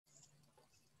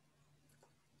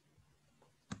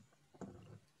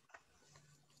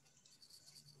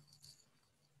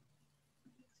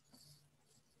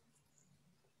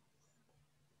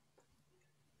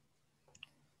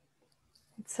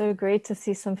It's so great to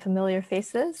see some familiar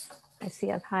faces. I see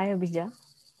Abhay Abhija.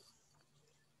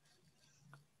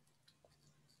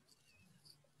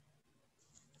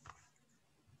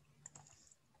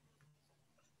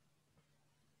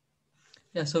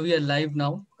 Yeah, so we are live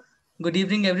now. Good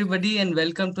evening, everybody, and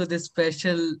welcome to this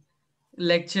special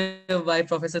lecture by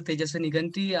Professor Tejaswini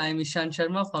Ganti. I am Ishan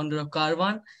Sharma, founder of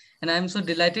Carvan, and I am so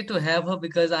delighted to have her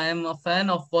because I am a fan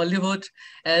of Bollywood,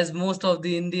 as most of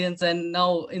the Indians and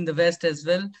now in the West as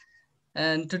well.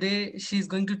 And today she's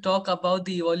going to talk about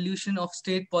the evolution of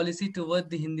state policy toward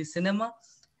the Hindi cinema.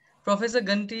 Professor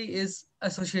Ganti is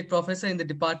Associate Professor in the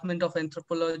Department of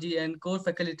Anthropology and core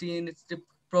faculty in its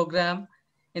program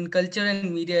in Culture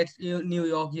and Media at New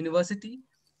York University.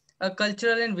 A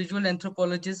cultural and visual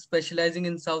anthropologist specializing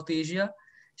in South Asia,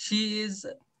 she is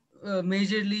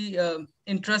majorly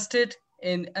interested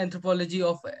in anthropology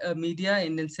of media,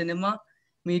 Indian cinema,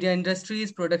 media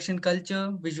industries, production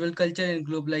culture, visual culture, and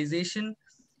globalization.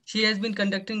 She has been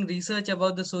conducting research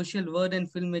about the social word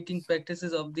and filmmaking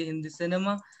practices of the Hindi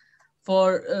cinema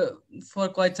for uh, for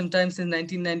quite some time since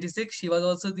 1996. She was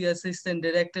also the assistant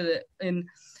director in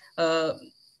uh,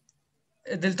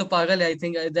 Dil To Pagal, I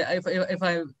think, if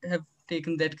I have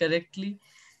taken that correctly.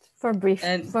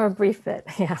 And For a brief bit,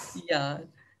 yeah. yeah,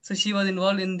 so she was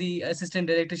involved in the assistant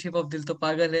directorship of Dil To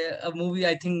Pagal Hai, a movie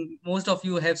I think most of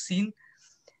you have seen.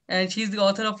 And she's the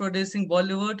author of Producing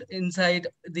Bollywood Inside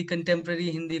the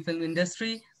Contemporary Hindi Film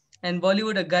Industry and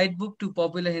Bollywood, a guidebook to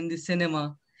popular Hindi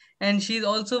cinema. And she's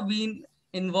also been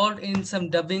involved in some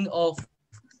dubbing of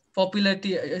popular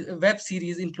web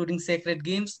series, including Sacred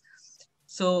Games.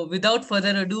 So, without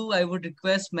further ado, I would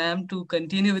request ma'am to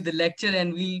continue with the lecture,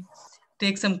 and we'll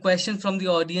take some questions from the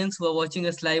audience who are watching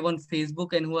us live on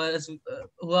Facebook and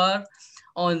who are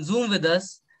on Zoom with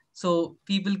us. So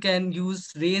people can use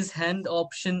raise hand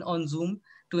option on Zoom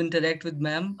to interact with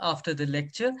ma'am after the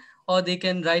lecture, or they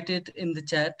can write it in the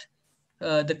chat,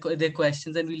 their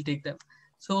questions, and we'll take them.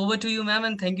 So over to you, ma'am,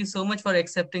 and thank you so much for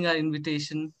accepting our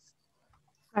invitation.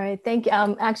 All right, thank you.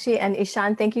 Actually, and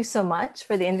Ishan, thank you so much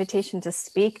for the invitation to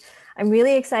speak. I'm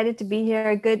really excited to be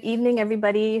here. Good evening,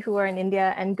 everybody who are in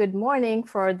India, and good morning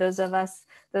for those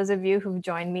of you who've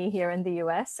joined me here in the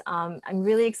US. I'm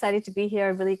really excited to be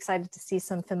here, really excited to see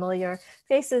some familiar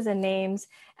faces and names.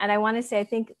 And I want to say, I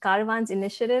think Caravan's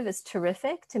initiative is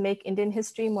terrific to make Indian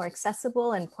history more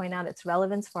accessible and point out its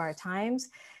relevance for our times.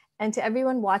 And to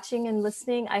everyone watching and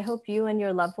listening, I hope you and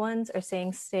your loved ones are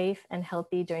staying safe and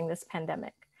healthy during this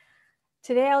pandemic.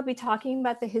 Today, I'll be talking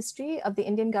about the history of the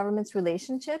Indian government's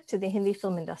relationship to the Hindi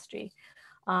film industry.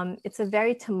 It's a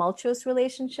very tumultuous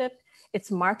relationship. It's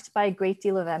marked by a great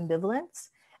deal of ambivalence.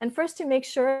 And first, to make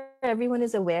sure everyone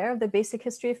is aware of the basic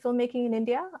history of filmmaking in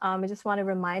India, I just want to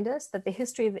remind us that the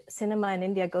history of cinema in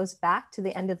India goes back to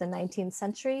the end of the 19th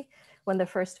century, when the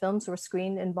first films were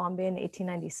screened in Bombay in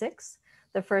 1896.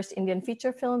 The first Indian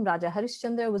feature film, Raja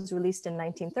Harishchandra, was released in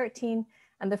 1913,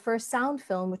 and the first sound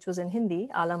film, which was in Hindi,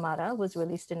 Alamara, was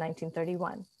released in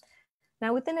 1931.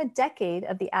 Now, within a decade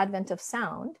of the advent of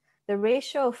sound, the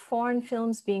ratio of foreign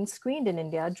films being screened in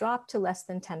India dropped to less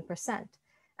than 10%,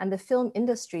 and the film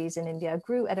industries in India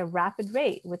grew at a rapid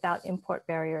rate without import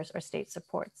barriers or state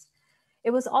supports.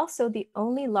 It was also the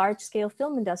only large-scale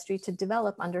film industry to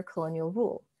develop under colonial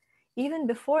rule. Even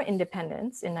before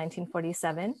independence in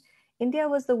 1947, India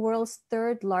was the world's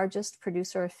third largest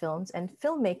producer of films, and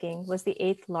filmmaking was the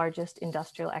 8th largest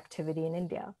industrial activity in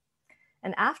India.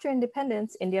 And after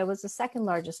independence, India was the second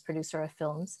largest producer of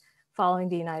films, following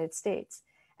the United States.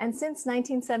 And since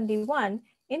 1971,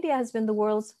 India has been the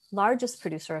world's largest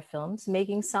producer of films,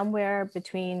 making somewhere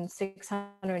between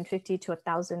 650 to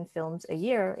 1,000 films a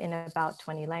year in about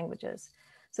 20 languages.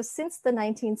 So since the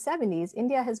 1970s,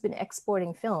 India has been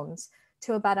exporting films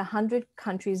to about 100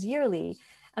 countries yearly,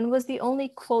 and was the only,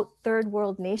 quote, third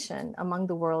world nation among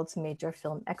the world's major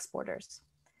film exporters.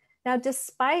 Now,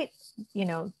 despite,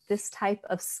 this type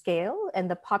of scale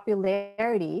and the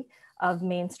popularity of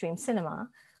mainstream cinema,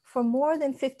 for more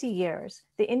than 50 years,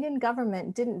 the Indian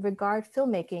government didn't regard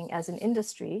filmmaking as an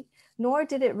industry, nor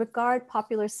did it regard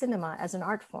popular cinema as an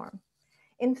art form.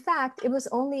 In fact, it was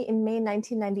only in May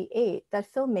 1998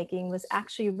 that filmmaking was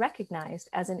actually recognized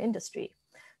as an industry.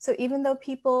 So even though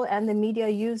people and the media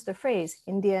use the phrase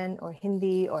Indian or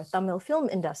Hindi or Tamil film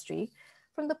industry,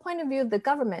 from the point of view of the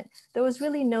government, there was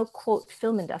really no, quote,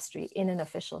 film industry in an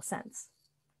official sense.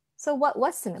 So what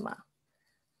was cinema?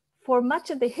 For much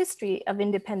of the history of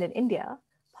independent India,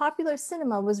 popular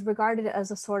cinema was regarded as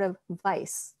a sort of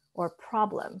vice or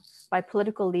problem by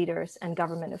political leaders and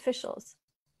government officials.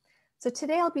 So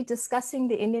today I'll be discussing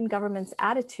the Indian government's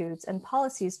attitudes and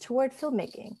policies toward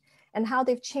filmmaking, and how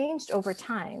they've changed over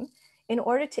time in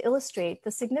order to illustrate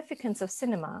the significance of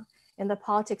cinema in the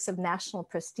politics of national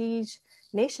prestige,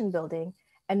 nation building,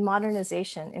 and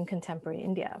modernization in contemporary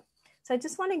India. So I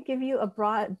just want to give you a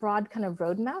broad kind of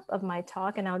roadmap of my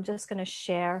talk, and I'm just going to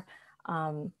share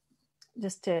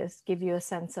just to give you a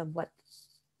sense of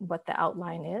what the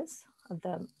outline is of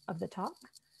the talk.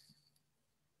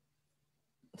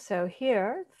 So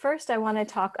here, first I want to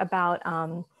talk about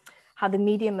how the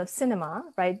medium of cinema,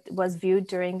 right, was viewed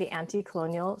during the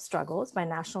anti-colonial struggles by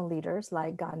national leaders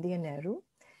like Gandhi and Nehru.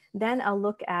 Then I'll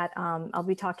look at, I'll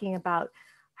be talking about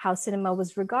how cinema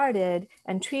was regarded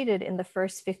and treated in the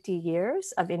first 50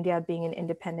 years of India being an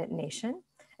independent nation,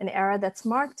 an era that's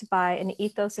marked by an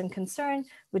ethos and concern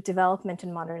with development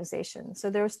and modernization.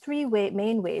 So there's three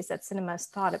main ways that cinema is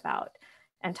thought about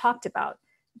and talked about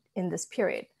in this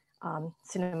period.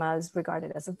 Cinema is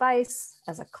regarded as a vice,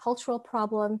 as a cultural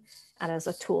problem, and as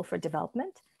a tool for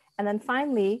development. And then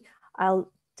finally,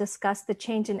 I'll discuss the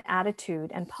change in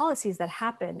attitude and policies that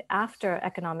happened after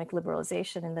economic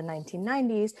liberalization in the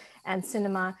 1990s, and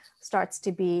cinema starts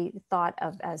to be thought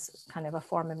of as kind of a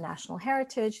form of national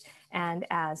heritage and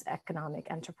as economic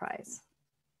enterprise.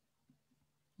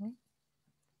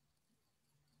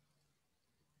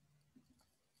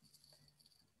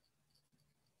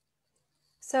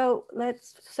 So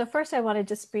first I want to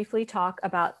just briefly talk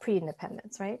about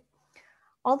pre-independence, right?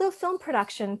 Although film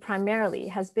production primarily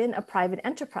has been a private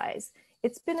enterprise,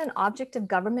 it's been an object of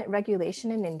government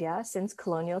regulation in India since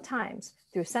colonial times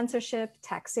through censorship,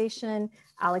 taxation,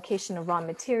 allocation of raw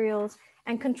materials,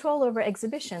 and control over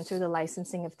exhibition through the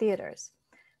licensing of theaters.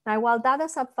 Now, while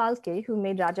Dadasaheb Phalke, who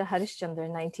made Raja Harishchandra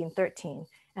in 1913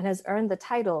 and has earned the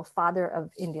title Father of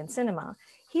Indian Cinema,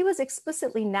 he was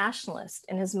explicitly nationalist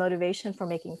in his motivation for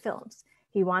making films.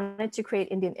 He wanted to create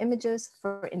Indian images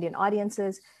for Indian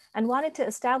audiences and wanted to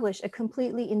establish a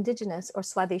completely indigenous or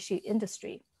Swadeshi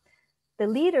industry. The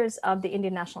leaders of the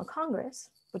Indian National Congress,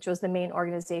 which was the main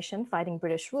organization fighting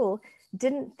British rule,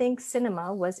 didn't think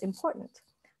cinema was important.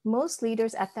 Most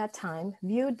leaders at that time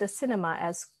viewed the cinema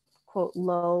as, quote,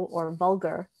 low or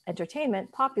vulgar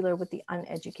entertainment popular with the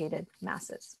uneducated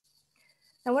masses.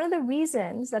 Now, one of the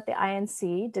reasons that the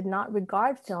INC did not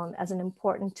regard film as an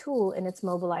important tool in its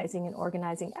mobilizing and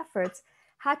organizing efforts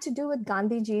had to do with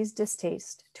Gandhiji's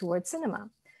distaste towards cinema,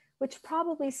 which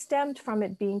probably stemmed from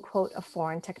it being, quote, a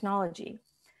foreign technology.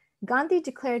 Gandhi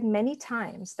declared many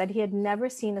times that he had never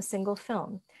seen a single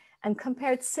film and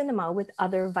compared cinema with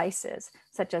other vices,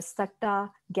 such as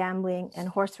satta, gambling, and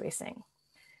horse racing.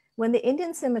 When the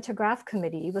Indian Cinematograph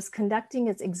Committee was conducting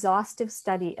its exhaustive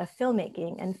study of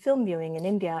filmmaking and film viewing in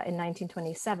India in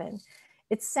 1927,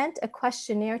 it sent a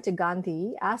questionnaire to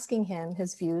Gandhi asking him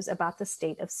his views about the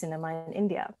state of cinema in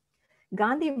India.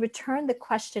 Gandhi returned the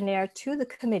questionnaire to the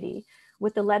committee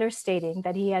with the letter stating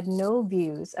that he had no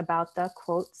views about the,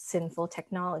 quote, sinful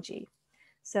technology.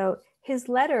 So his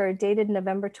letter dated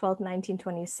November 12,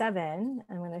 1927,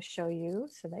 I'm going to show you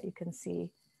so that you can see.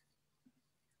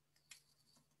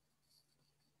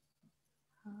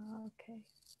 Okay,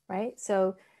 right?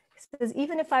 So it says,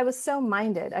 even if I was so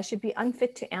minded, I should be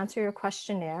unfit to answer your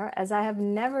questionnaire, as I have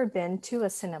never been to a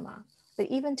cinema. But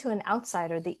even to an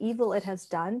outsider, the evil it has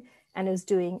done and is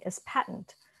doing is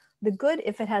patent. The good,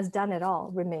 if it has done at all,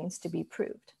 remains to be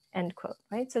proved, end quote,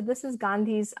 right? So this is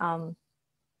Gandhi's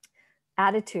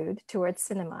attitude towards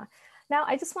cinema. Now,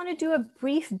 I just want to do a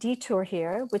brief detour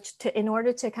here, in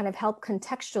order to kind of help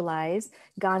contextualize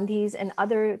Gandhi's and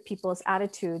other people's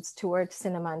attitudes towards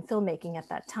cinema and filmmaking at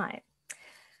that time.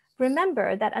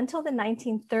 Remember that until the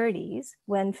 1930s,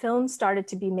 when films started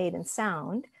to be made in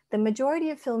sound, the majority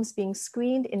of films being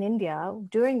screened in India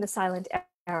during the silent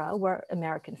era were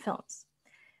American films.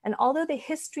 And although the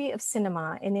history of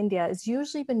cinema in India has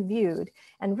usually been viewed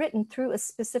and written through a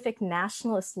specific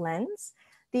nationalist lens,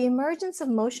 the emergence of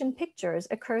motion pictures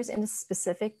occurs in a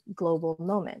specific global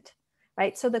moment,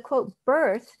 right? So the, quote,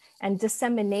 birth and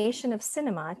dissemination of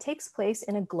cinema takes place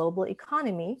in a global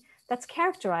economy that's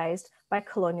characterized by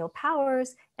colonial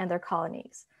powers and their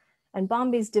colonies. And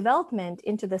Bombay's development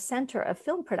into the center of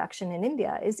film production in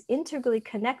India is integrally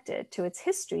connected to its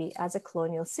history as a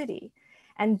colonial city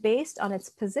and based on its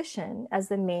position as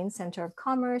the main center of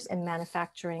commerce and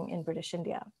manufacturing in British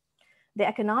India. The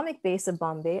economic base of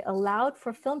Bombay allowed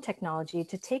for film technology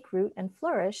to take root and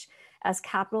flourish as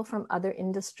capital from other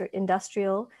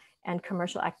industrial and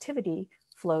commercial activity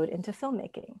flowed into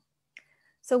filmmaking.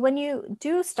 So when you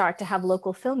do start to have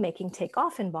local filmmaking take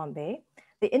off in Bombay,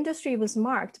 the industry was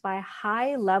marked by a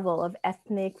high level of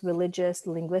ethnic, religious,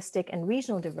 linguistic, and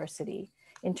regional diversity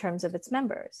in terms of its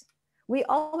members. We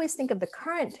always think of the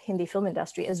current Hindi film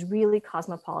industry as really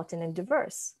cosmopolitan and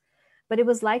diverse. But it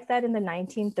was like that in the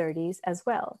 1930s as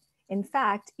well. In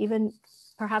fact,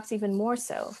 perhaps even more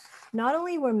so. Not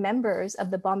only were members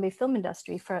of the Bombay film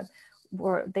industry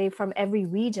were they from every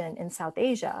region in South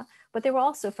Asia, but they were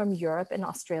also from Europe and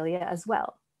Australia as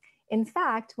well. In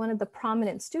fact, one of the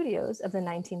prominent studios of the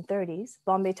 1930s,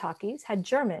 Bombay Talkies, had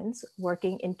Germans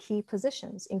working in key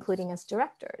positions, including as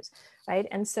directors, right?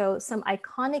 And so some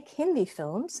iconic Hindi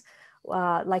films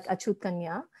like Achut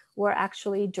Kanya were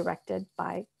actually directed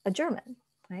by a German,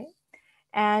 right?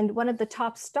 And one of the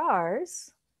top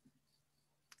stars,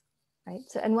 right?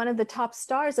 So, and one of the top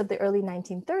stars of the early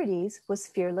 1930s was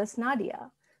Fearless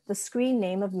Nadia, the screen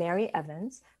name of Mary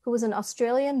Evans, who was an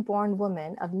Australian-born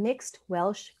woman of mixed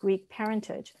Welsh-Greek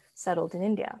parentage settled in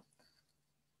India,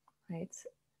 right?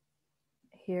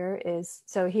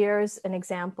 Here's an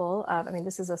example of, I mean,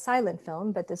 this is a silent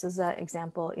film, but this is an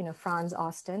example, Franz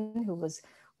Osten, who was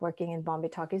working in Bombay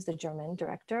Talkies, the German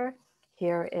director.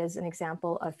 Here is an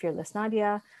example of Fearless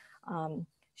Nadia.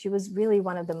 She was really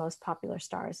one of the most popular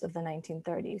stars of the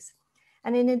 1930s.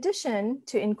 And in addition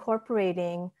to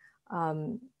incorporating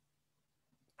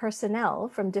personnel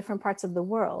from different parts of the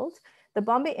world, the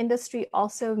Bombay industry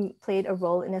also played a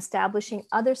role in establishing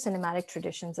other cinematic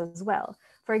traditions as well.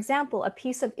 For example, a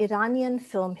piece of Iranian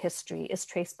film history is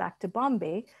traced back to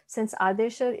Bombay, since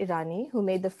Ardeshir Irani, who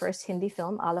made the first Hindi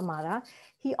film, Alamara,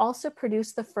 he also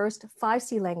produced the first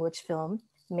Farsi language film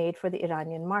made for the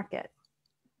Iranian market.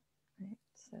 Right,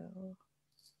 so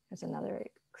here's another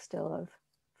still of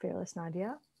Fearless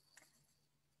Nadia.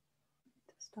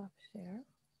 To stop share.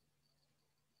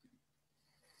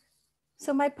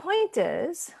 So my point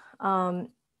is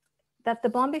that the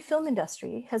Bombay film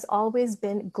industry has always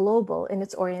been global in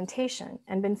its orientation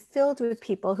and been filled with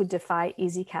people who defy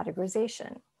easy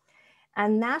categorization.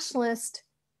 And nationalist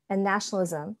and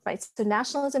nationalism, right? So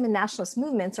nationalism and nationalist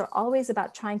movements are always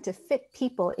about trying to fit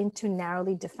people into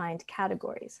narrowly defined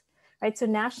categories, right? So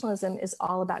nationalism is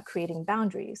all about creating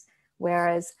boundaries,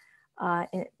 whereas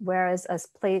a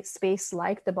space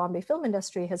like the Bombay film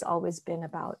industry has always been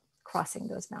about crossing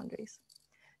those boundaries.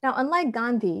 Now, unlike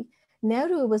Gandhi,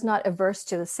 Nehru was not averse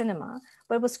to the cinema,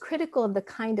 but was critical of the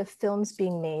kind of films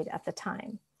being made at the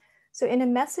time. So in a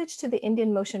message to the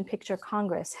Indian Motion Picture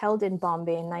Congress held in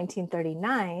Bombay in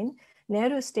 1939,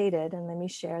 Nehru stated, and let me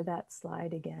share that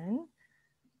slide again.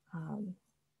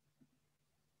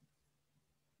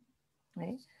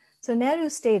 Right? So Nehru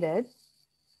stated,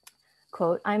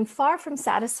 quote, "I'm far from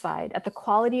satisfied at the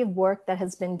quality of work that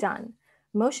has been done.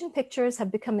 Motion pictures have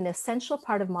become an essential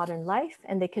part of modern life,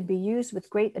 and they can be used with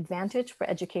great advantage for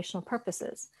educational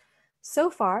purposes. So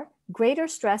far, greater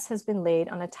stress has been laid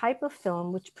on a type of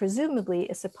film which presumably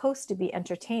is supposed to be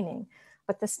entertaining,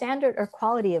 but the standard or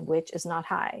quality of which is not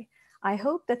high. I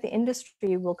hope that the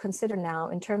industry will consider now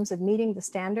in terms of meeting the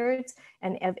standards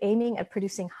and of aiming at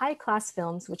producing high-class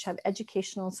films which have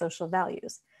educational and social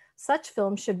values. Such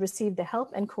films should receive the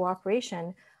help and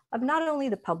cooperation of not only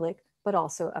the public, but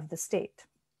also of the state,"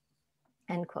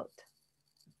 end quote.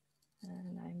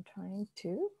 And I'm trying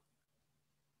to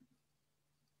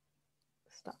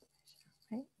stop,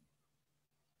 right?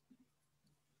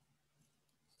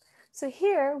 So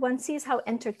here one sees how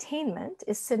entertainment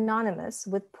is synonymous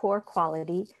with poor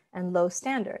quality and low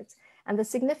standards. And the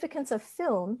significance of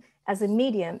film as a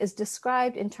medium is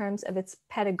described in terms of its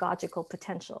pedagogical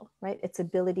potential, right? Its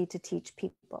ability to teach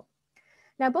people.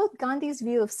 Now, both Gandhi's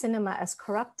view of cinema as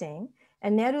corrupting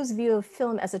and Nehru's view of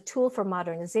film as a tool for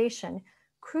modernization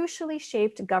crucially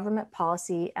shaped government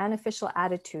policy and official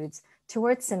attitudes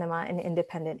towards cinema in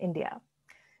independent India.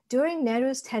 During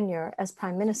Nehru's tenure as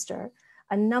prime minister,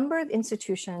 a number of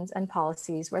institutions and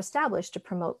policies were established to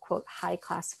promote, quote,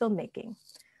 high-class filmmaking.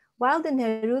 While the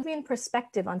Nehruvian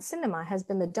perspective on cinema has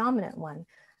been the dominant one,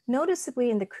 noticeably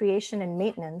in the creation and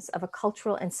maintenance of a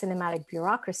cultural and cinematic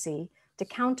bureaucracy to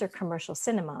counter commercial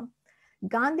cinema,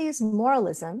 Gandhi's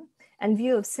moralism and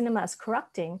view of cinema as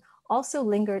corrupting also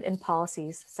lingered in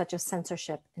policies such as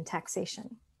censorship and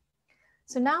taxation.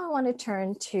 So now I want to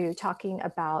turn to talking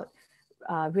about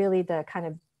really the kind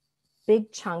of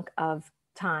big chunk of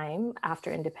time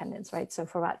after independence, right? So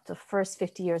for about the first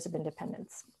 50 years of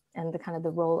independence and the kind of the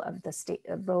role of the state,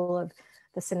 role of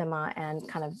the cinema and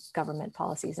kind of government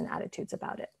policies and attitudes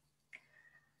about it.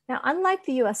 Now, unlike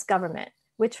the US government,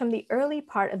 which from the early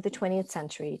part of the 20th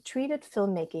century treated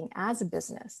filmmaking as a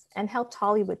business and helped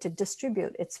Hollywood to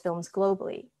distribute its films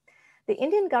globally, the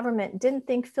Indian government didn't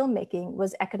think filmmaking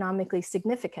was economically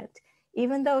significant,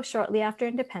 even though shortly after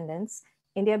independence,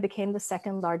 India became the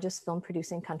second largest film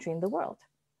producing country in the world.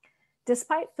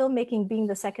 Despite filmmaking being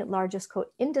the second largest,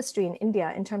 quote, industry in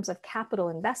India in terms of capital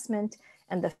investment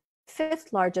and the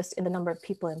fifth largest in the number of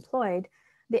people employed,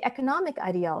 the economic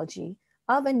ideology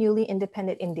of a newly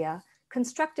independent India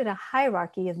constructed a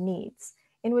hierarchy of needs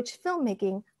in which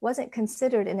filmmaking wasn't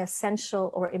considered an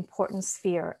essential or important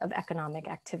sphere of economic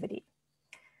activity.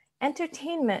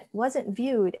 Entertainment wasn't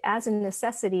viewed as a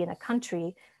necessity in a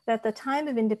country that at the time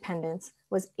of independence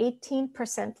was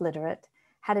 18% literate,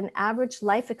 had an average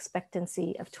life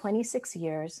expectancy of 26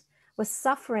 years, was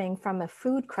suffering from a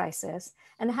food crisis,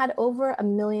 and had over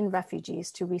 1 million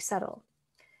refugees to resettle.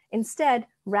 Instead,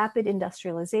 rapid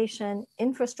industrialization,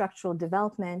 infrastructural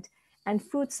development, and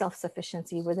food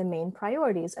self-sufficiency were the main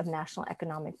priorities of national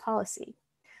economic policy.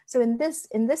 So in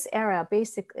this era,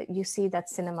 basically, you see that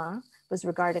cinema was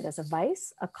regarded as a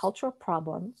vice, a cultural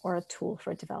problem, or a tool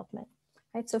for development.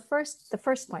 Right? So the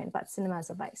first point about cinema as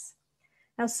a vice.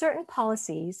 Now, certain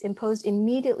policies imposed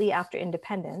immediately after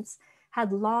independence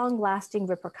had long-lasting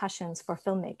repercussions for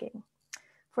filmmaking.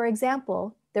 For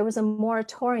example, there was a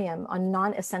moratorium on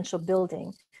non-essential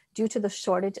building due to the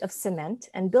shortage of cement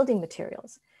and building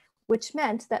materials, which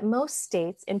meant that most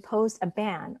states imposed a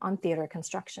ban on theater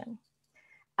construction.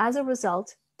 As a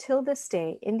result, till this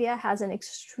day, India has an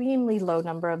extremely low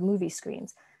number of movie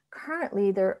screens.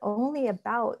 Currently, there are only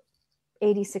about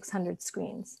 8,600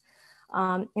 screens.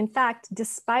 In fact,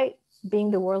 despite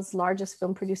being the world's largest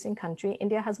film producing country,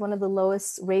 India has one of the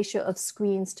lowest ratio of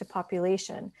screens to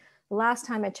population. The last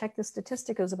time I checked the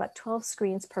statistic, it was about 12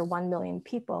 screens per 1 million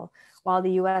people, while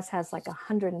the US has like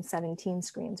 117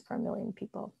 screens per million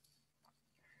people.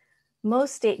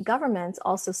 Most state governments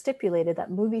also stipulated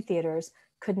that movie theaters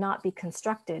could not be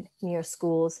constructed near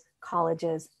schools,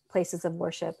 colleges, places of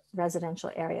worship,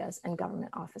 residential areas, and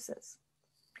government offices.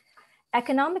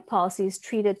 Economic policies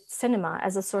treated cinema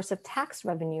as a source of tax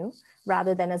revenue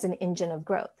rather than as an engine of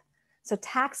growth. So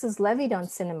taxes levied on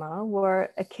cinema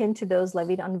were akin to those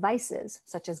levied on vices,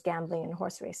 such as gambling and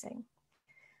horse racing.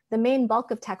 The main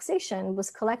bulk of taxation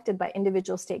was collected by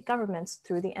individual state governments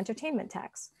through the entertainment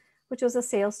tax, which was a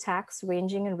sales tax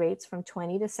ranging in rates from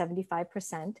 20 to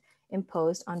 75%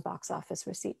 imposed on box office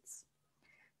receipts.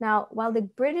 Now, while the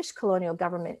British colonial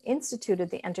government instituted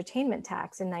the entertainment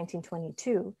tax in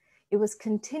 1922, it was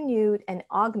continued and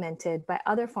augmented by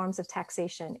other forms of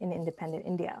taxation in independent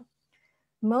India.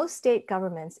 Most state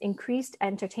governments increased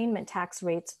entertainment tax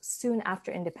rates soon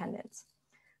after independence.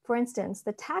 For instance,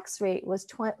 the tax rate was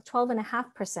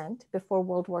 12.5% before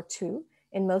World War II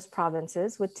in most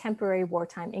provinces with temporary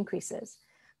wartime increases.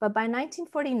 But by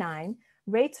 1949,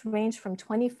 rates ranged from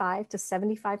 25 to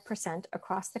 75%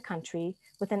 across the country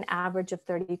with an average of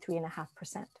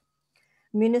 33.5%.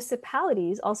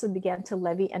 Municipalities also began to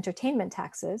levy entertainment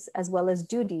taxes as well as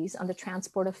duties on the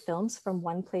transport of films from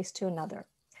one place to another.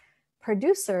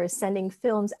 Producers sending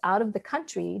films out of the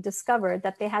country discovered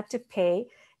that they had to pay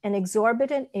an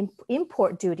exorbitant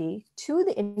import duty to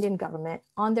the Indian government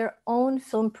on their own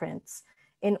film prints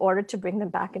in order to bring them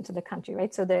back into the country,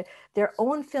 right? So their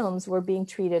own films were being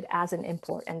treated as an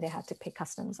import and they had to pay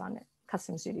customs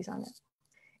duties on it.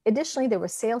 Additionally, there were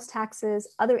sales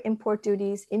taxes, other import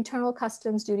duties, internal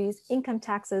customs duties, income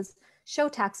taxes, show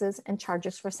taxes, and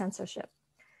charges for censorship.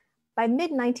 By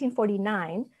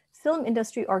mid-1949, film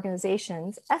industry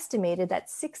organizations estimated that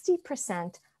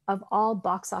 60% of all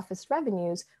box office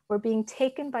revenues were being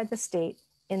taken by the state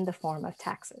in the form of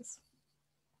taxes.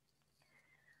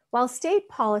 While state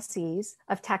policies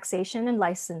of taxation and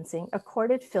licensing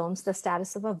accorded films the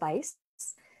status of a vice,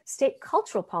 state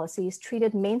cultural policies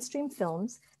treated mainstream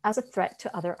films as a threat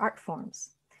to other art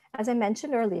forms. As I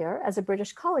mentioned earlier, as a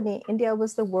British colony, India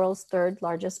was the world's third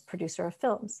largest producer of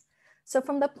films. So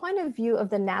from the point of view of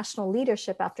the national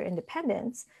leadership after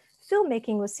independence,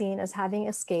 filmmaking was seen as having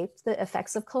escaped the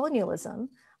effects of colonialism,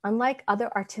 unlike other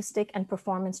artistic and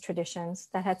performance traditions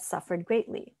that had suffered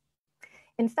greatly.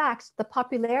 In fact, the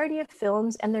popularity of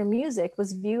films and their music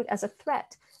was viewed as a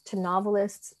threat to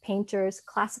novelists, painters,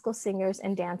 classical singers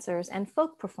and dancers, and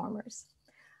folk performers.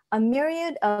 A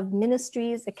myriad of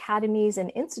ministries, academies,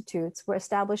 and institutes were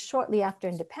established shortly after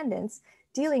independence,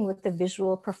 dealing with the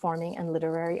visual, performing, and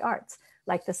literary arts,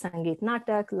 like the Sangeet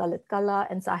Natak, Lalit Kala,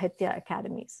 and Sahitya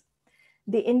academies.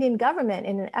 The Indian government,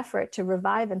 in an effort to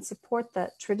revive and support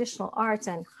the traditional arts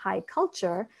and high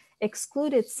culture,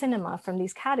 excluded cinema from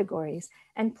these categories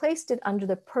and placed it under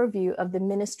the purview of the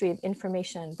Ministry of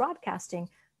Information and Broadcasting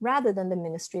rather than the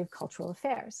Ministry of Cultural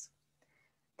Affairs.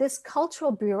 This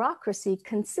cultural bureaucracy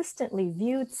consistently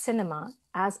viewed cinema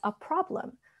as a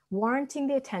problem, warranting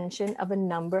the attention of a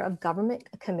number of government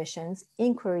commissions,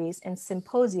 inquiries, and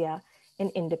symposia in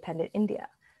independent India.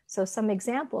 So some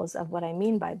examples of what I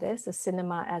mean by this is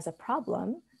cinema as a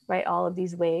problem, right? All of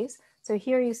these ways. So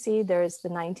here you see there's the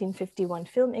 1951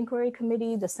 Film Inquiry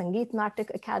Committee, the Sangeet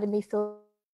Natak Academy Film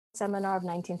Seminar of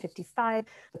 1955,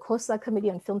 the Khosla Committee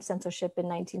on Film Censorship in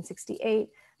 1968,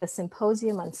 the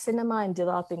Symposium on Cinema in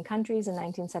Developing Countries in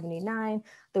 1979,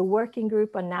 the Working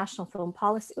Group on National Film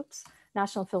Policy,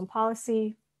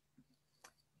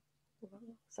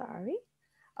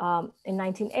 in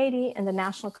 1980, and the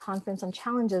National Conference on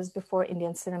Challenges Before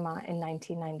Indian Cinema in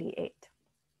 1998.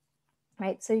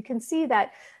 Right, so you can see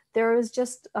that there is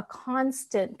just a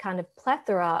constant kind of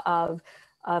plethora of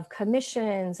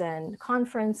commissions and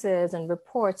conferences and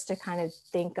reports to kind of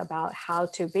think about how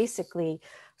to basically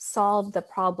solve the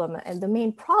problem. And the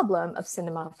main problem of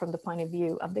cinema from the point of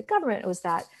view of the government was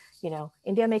that, you know,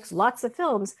 India makes lots of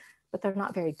films, but they're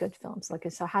not very good films. Like,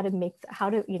 so how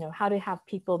to have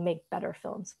people make better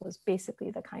films was basically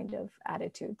the kind of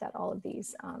attitude that all of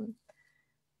these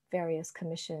various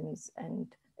commissions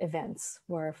and events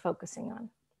were focusing on.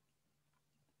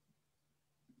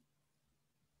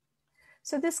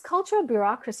 So this cultural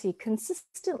bureaucracy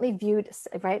consistently viewed,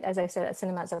 right, as I said,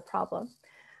 cinema as a problem.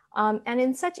 And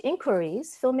in such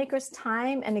inquiries, filmmakers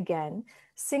time and again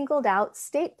singled out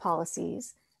state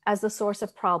policies as the source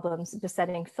of problems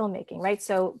besetting filmmaking, right?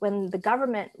 So when the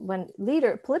government,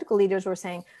 political leaders were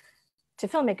saying to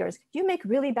filmmakers, you make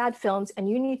really bad films and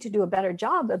you need to do a better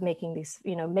job of making these,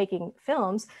 making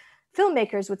films,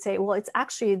 filmmakers would say, well, it's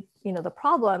actually, the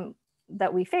problem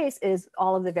that we face is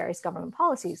all of the various government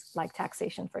policies, like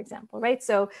taxation, for example, right?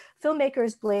 So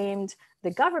filmmakers blamed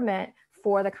the government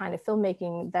for the kind of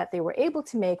filmmaking that they were able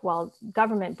to make, while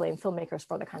government blamed filmmakers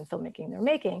for the kind of filmmaking they're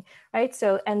making, right?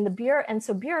 So,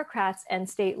 so bureaucrats and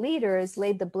state leaders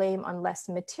laid the blame on less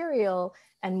material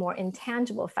and more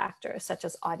intangible factors, such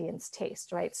as audience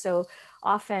taste, right? So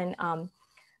often,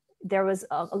 there was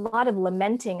a lot of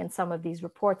lamenting in some of these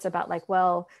reports about, like,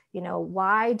 well,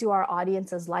 why do our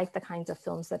audiences like the kinds of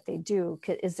films that they do?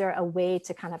 Is there a way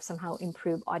to kind of somehow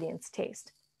improve audience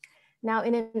taste? Now,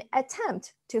 in an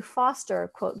attempt to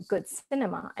foster, quote, good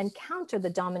cinema and counter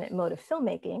the dominant mode of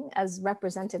filmmaking as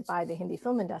represented by the Hindi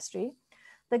film industry,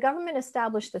 the government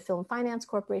established the Film Finance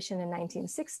Corporation in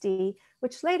 1960,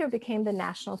 which later became the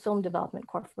National Film Development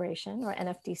Corporation, or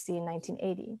NFDC, in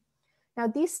 1980. Now,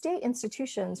 these state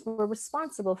institutions were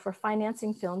responsible for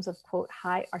financing films of, quote,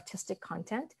 high artistic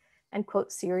content and,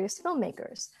 quote, serious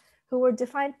filmmakers, who were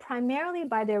defined primarily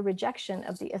by their rejection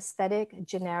of the aesthetic,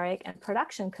 generic, and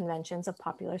production conventions of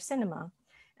popular cinema,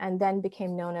 and then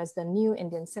became known as the New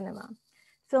Indian Cinema.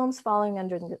 Films falling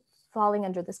under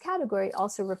this category,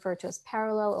 also referred to as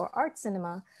parallel or art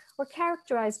cinema, were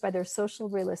characterized by their social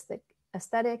realistic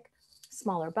aesthetic,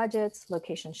 smaller budgets,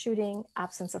 location shooting,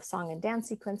 absence of song and dance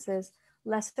sequences,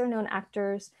 lesser known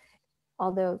actors,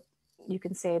 although you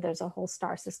can say there's a whole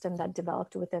star system that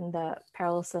developed within the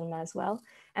parallel cinema as well,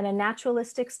 and a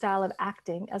naturalistic style of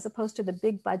acting as opposed to the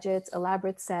big budgets,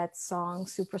 elaborate sets,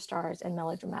 songs, superstars, and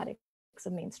melodramatics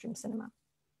of mainstream cinema.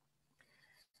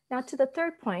 Now to the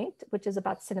third point, which is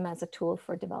about cinema as a tool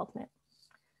for development.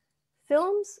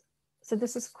 Films, so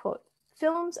this is a quote,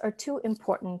 "Films are too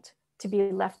important to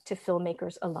be left to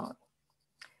filmmakers alone."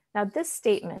 Now, this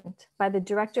statement by the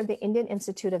director of the Indian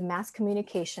Institute of Mass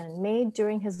Communication, made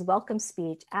during his welcome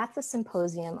speech at the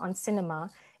Symposium on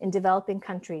Cinema in Developing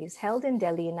Countries held in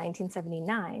Delhi in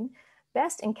 1979,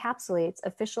 best encapsulates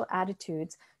official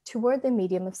attitudes toward the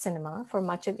medium of cinema for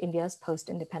much of India's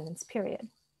post-independence period.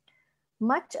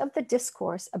 Much of the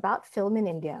discourse about film in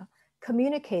India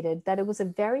communicated that it was a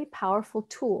very powerful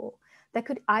tool that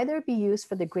could either be used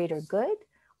for the greater good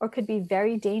or could be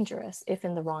very dangerous if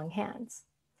in the wrong hands.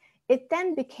 It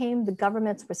then became the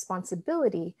government's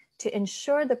responsibility to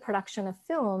ensure the production of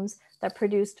films that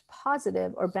produced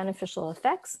positive or beneficial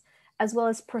effects, as well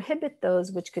as prohibit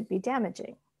those which could be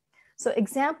damaging. So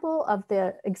examples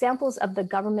of the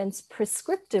government's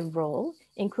prescriptive role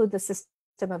include the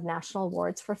system of national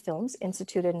awards for films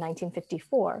instituted in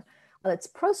 1954, while its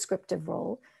proscriptive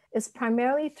role is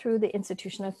primarily through the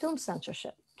institution of film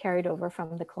censorship carried over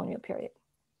from the colonial period.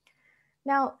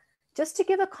 Now, just to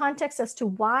give a context as to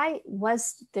why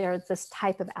was there this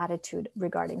type of attitude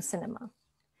regarding cinema,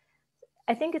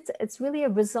 I think it's really a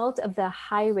result of the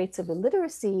high rates of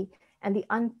illiteracy and the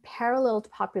unparalleled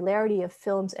popularity of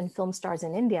films and film stars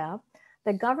in India.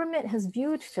 The government has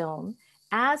viewed film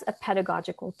as a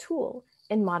pedagogical tool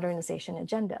in modernization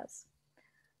agendas.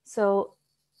 So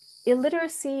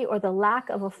illiteracy or the lack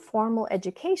of a formal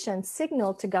education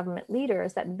signaled to government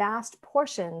leaders that vast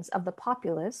portions of the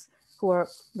populace, who are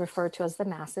referred to as the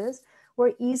masses,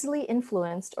 were easily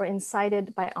influenced or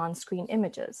incited by on-screen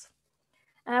images.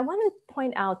 And I want to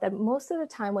point out that most of the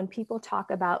time when people talk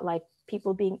about like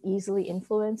people being easily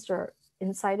influenced or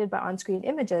incited by on-screen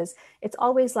images, it's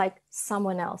always like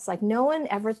someone else. Like no one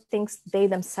ever thinks they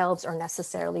themselves are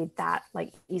necessarily that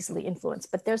like easily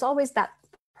influenced, but there's always that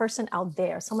person out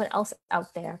there, someone else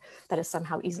out there that is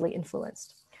somehow easily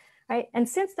influenced. Right? And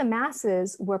since the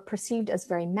masses were perceived as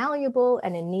very malleable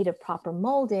and in need of proper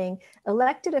molding,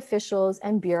 elected officials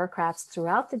and bureaucrats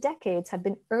throughout the decades have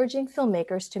been urging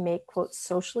filmmakers to make, quote,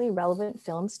 socially relevant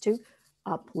films to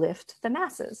uplift the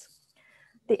masses.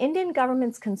 The Indian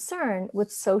government's concern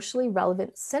with socially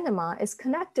relevant cinema is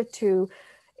connected to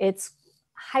its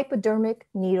hypodermic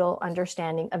needle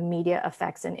understanding of media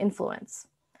effects and influence.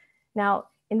 Now,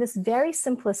 in this very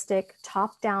simplistic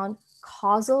top-down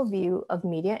causal view of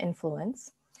media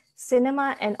influence,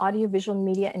 cinema and audiovisual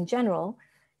media in general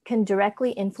can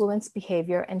directly influence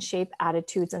behavior and shape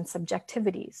attitudes and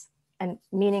subjectivities. And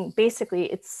meaning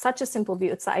basically, it's such a simple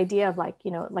view. It's the idea of like, you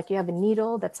know, like you have a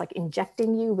needle that's like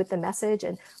injecting you with the message.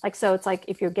 And like, so it's like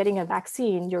if you're getting a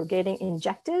vaccine, you're getting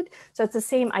injected. So it's the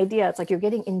same idea. It's like you're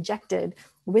getting injected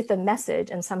with a message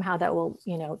and somehow that will,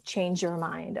 you know, change your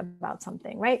mind about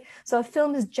something, right? So a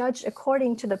film is judged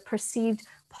according to the perceived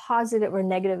positive or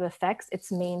negative effects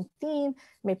its main theme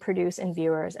may produce in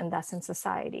viewers and thus in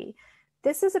society.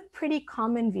 This is a pretty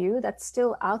common view that's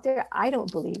still out there. I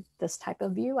don't believe this type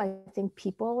of view. I think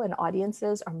people and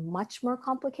audiences are much more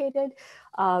complicated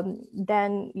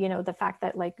than, you know, the fact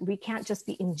that like we can't just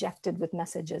be injected with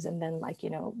messages and then like,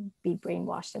 you know, be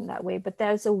brainwashed in that way. But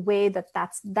there's a way that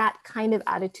that kind of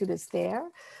attitude is there.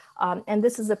 And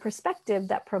this is a perspective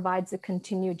that provides a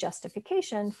continued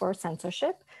justification for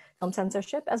censorship, film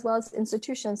censorship, as well as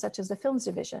institutions such as the Films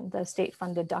Division, the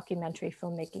state-funded documentary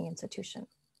filmmaking institution.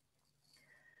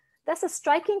 Thus, a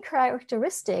striking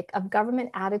characteristic of government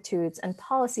attitudes and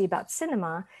policy about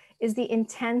cinema is the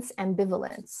intense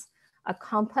ambivalence, a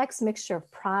complex mixture of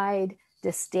pride,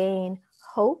 disdain,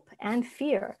 hope, and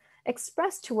fear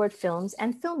expressed toward films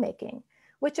and filmmaking,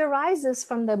 which arises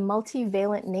from the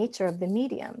multivalent nature of the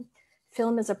medium.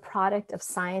 Film is a product of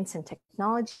science and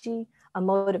technology, a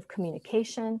mode of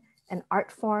communication, an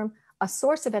art form, a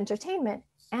source of entertainment,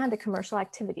 and a commercial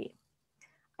activity.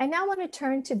 I now want to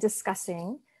turn to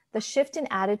discussing the shift in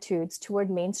attitudes toward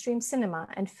mainstream cinema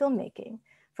and filmmaking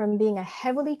from being a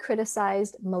heavily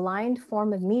criticized, maligned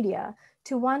form of media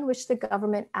to one which the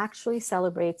government actually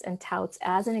celebrates and touts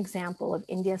as an example of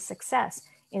India's success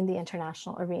in the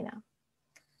international arena.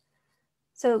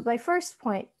 So my first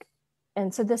point,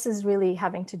 and so this is really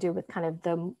having to do with kind of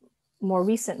the more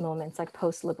recent moments like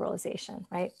post-liberalization,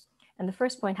 right? And the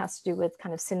first point has to do with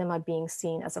kind of cinema being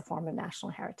seen as a form of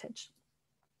national heritage.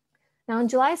 Now, on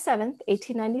July 7th,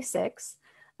 1896,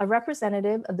 a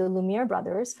representative of the Lumiere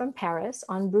brothers from Paris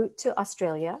en route to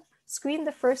Australia screened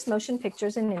the first motion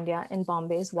pictures in India in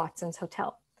Bombay's Watson's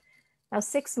Hotel. Now,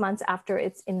 6 months after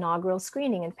its inaugural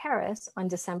screening in Paris on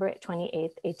December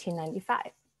 28th,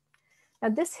 1895. Now,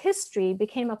 this history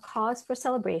became a cause for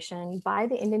celebration by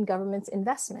the Indian government's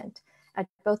investment at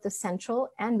both the central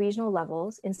and regional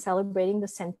levels in celebrating the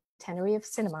centenary of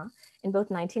cinema in both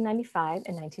 1995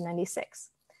 and 1996.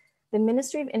 The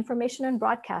Ministry of Information and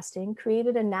Broadcasting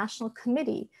created a national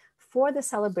committee for the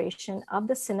celebration of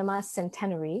the cinema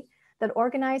centenary that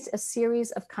organized a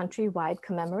series of countrywide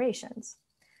commemorations.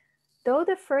 Though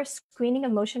the first screening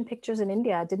of motion pictures in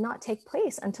India did not take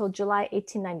place until July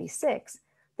 1896,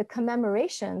 the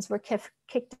commemorations were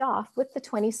kicked off with the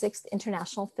 26th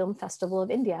International Film Festival of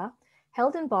India,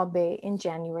 held in Bombay in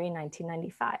January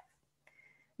 1995.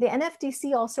 The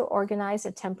NFDC also organized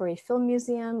a temporary film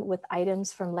museum with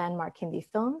items from landmark Hindi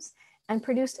films and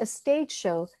produced a stage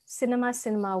show, Cinema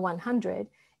 100,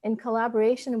 in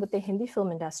collaboration with the Hindi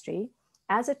film industry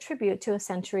as a tribute to a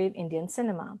century of Indian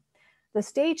cinema. The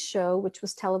stage show, which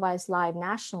was televised live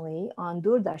nationally on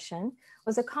Doordarshan,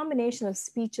 was a combination of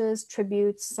speeches,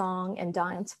 tributes, song, and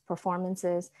dance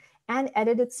performances, and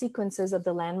edited sequences of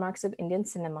the landmarks of Indian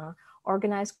cinema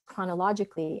organized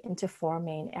chronologically into 4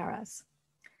 main eras.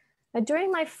 Now,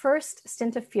 during my first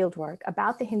stint of fieldwork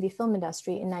about the Hindi film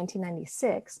industry in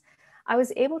 1996, I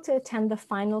was able to attend the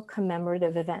final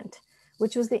commemorative event,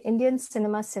 which was the Indian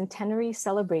Cinema Centenary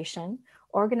Celebration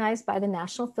organized by the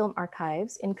National Film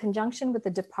Archives in conjunction with the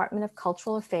Department of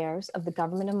Cultural Affairs of the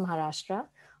Government of Maharashtra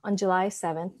on July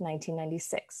 7,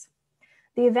 1996.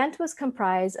 The event was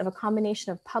comprised of a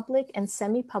combination of public and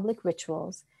semi-public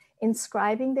rituals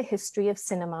inscribing the history of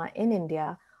cinema in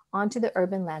India onto the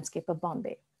urban landscape of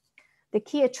Bombay. The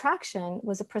key attraction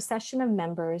was a procession of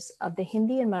members of the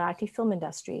Hindi and Marathi film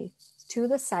industry to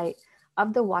the site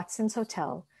of the Watson's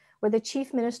Hotel, where the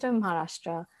Chief Minister of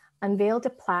Maharashtra unveiled a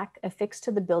plaque affixed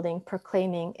to the building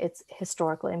proclaiming its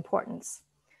historical importance.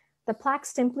 The plaque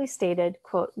simply stated,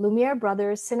 quote, Lumiere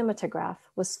Brothers Cinematograph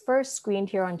was first screened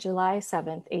here on July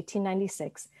 7th,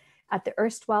 1896 at the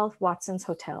erstwhile Watson's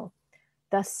Hotel,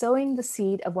 thus sowing the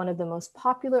seed of one of the most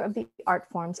popular of the art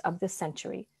forms of this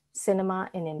century, cinema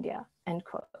in India, end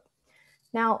quote.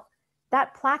 Now,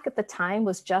 that plaque at the time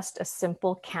was just a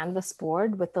simple canvas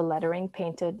board with the lettering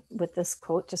painted, with this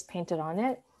quote just painted on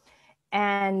it.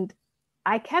 And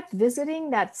I kept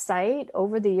visiting that site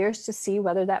over the years to see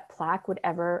whether that plaque would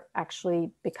ever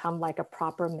actually become like a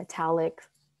proper metallic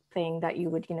thing that you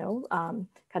would, kind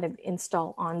of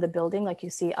install on the building, like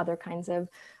you see other kinds of,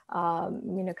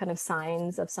 kind of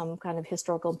signs of some kind of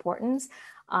historical importance.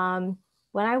 When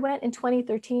I went in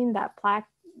 2013, that plaque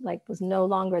was no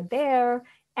longer there.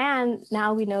 And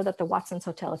now we know that the Watson's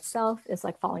Hotel itself is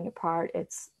falling apart.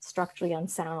 It's structurally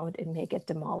unsound. It may get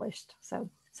demolished.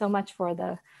 So much for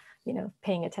the,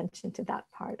 paying attention to that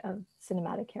part of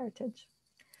cinematic heritage.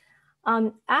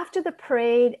 After the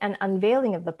parade and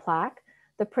unveiling of the plaque,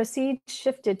 the proceeds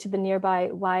shifted to the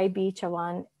nearby Y.B.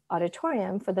 Chavan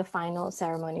Auditorium for the final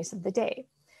ceremonies of the day,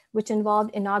 which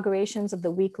involved inaugurations of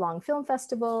the week-long film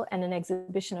festival and an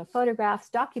exhibition of photographs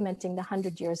documenting the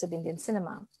 100 years of Indian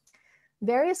cinema.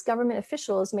 Various government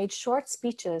officials made short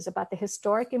speeches about the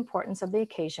historic importance of the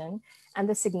occasion and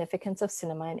the significance of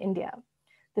cinema in India.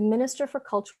 The Minister for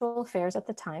Cultural Affairs at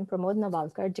the time, Pramod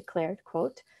Navalkar, declared,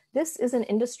 quote, "This is an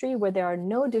industry where there are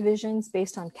no divisions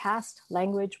based on caste,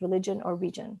 language, religion, or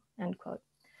region," end quote.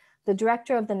 The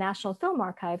director of the National Film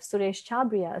Archive, Suresh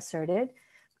Chabria, asserted,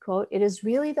 quote, "It is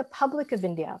really the public of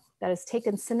India that has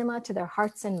taken cinema to their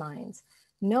hearts and minds.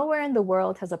 Nowhere in the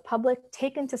world has a public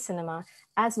taken to cinema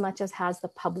as much as has the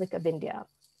public of India.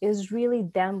 It is really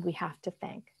them we have to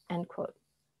thank," end quote.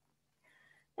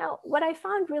 Now, what I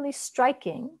found really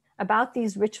striking about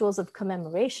these rituals of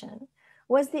commemoration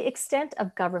was the extent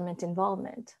of government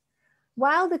involvement.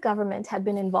 While the government had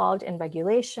been involved in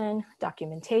regulation,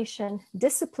 documentation,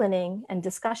 disciplining, and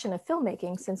discussion of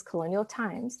filmmaking since colonial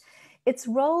times, its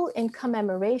role in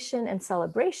commemoration and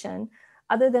celebration,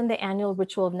 other than the annual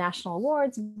ritual of national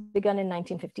awards begun in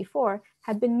 1954,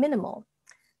 had been minimal.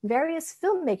 Various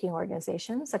filmmaking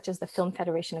organizations, such as the Film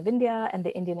Federation of India and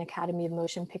the Indian Academy of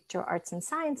Motion Picture Arts and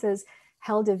Sciences,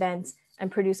 held events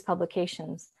and produced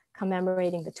publications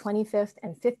commemorating the 25th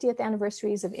and 50th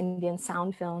anniversaries of Indian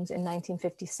sound films in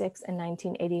 1956 and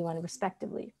 1981,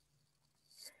 respectively.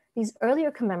 These earlier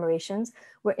commemorations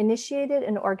were initiated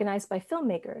and organized by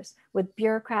filmmakers, with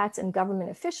bureaucrats and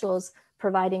government officials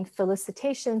providing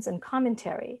felicitations and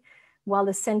commentary, while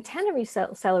the centenary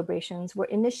celebrations were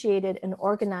initiated and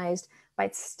organized by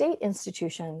state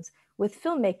institutions, with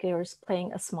filmmakers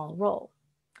playing a small role.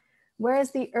 Whereas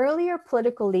the earlier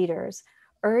political leaders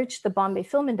urged the Bombay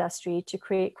film industry to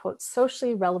create, quote,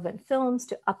 socially relevant films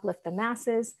to uplift the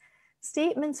masses,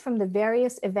 statements from the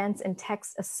various events and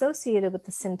texts associated with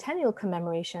the centennial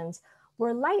commemorations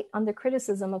were light on the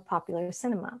criticism of popular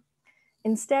cinema.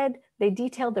 Instead, they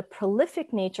detailed the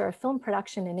prolific nature of film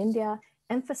production in India,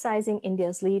 emphasizing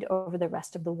India's lead over the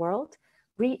rest of the world,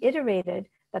 reiterated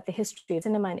that the history of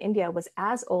cinema in India was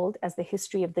as old as the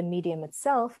history of the medium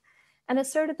itself, and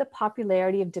asserted the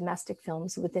popularity of domestic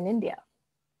films within India.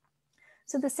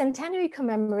 So the centenary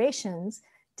commemorations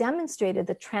demonstrated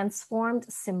the transformed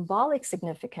symbolic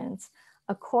significance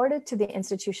accorded to the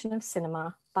institution of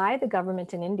cinema by the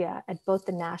government in India at both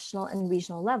the national and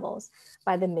regional levels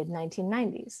by the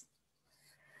mid-1990s.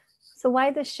 So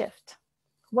why this shift?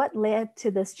 What led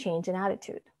to this change in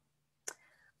attitude?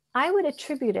 I would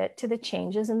attribute it to the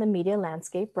changes in the media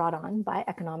landscape brought on by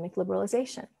economic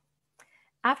liberalization.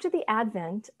 After the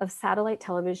advent of satellite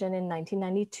television in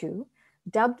 1992,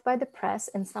 dubbed by the press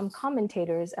and some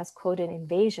commentators as, quote, an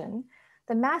invasion,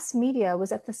 the mass media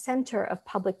was at the center of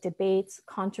public debates,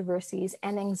 controversies,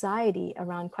 and anxiety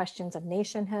around questions of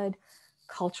nationhood,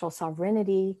 cultural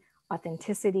sovereignty,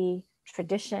 authenticity,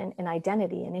 tradition, and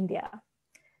identity in India.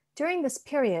 During this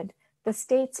period, the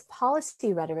state's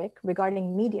policy rhetoric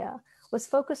regarding media was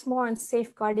focused more on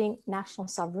safeguarding national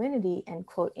sovereignty and,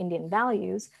 quote, Indian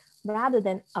values, rather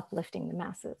than uplifting the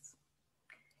masses.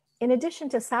 In addition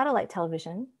to satellite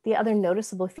television, the other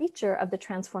noticeable feature of the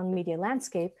transformed media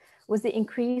landscape was the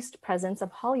increased presence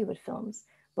of Hollywood films,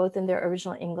 both in their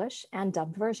original English and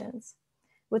dubbed versions.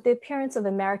 With the appearance of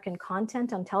American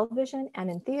content on television and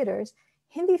in theaters,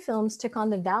 Hindi films took on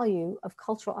the value of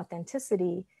cultural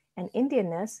authenticity and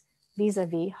Indianness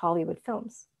vis-a-vis Hollywood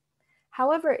films.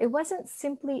 However, it wasn't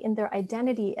simply in their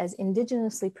identity as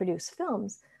indigenously produced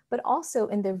films, but also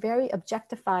in their very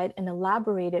objectified and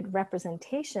elaborated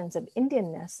representations of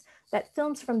Indianness that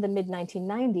films from the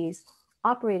mid-1990s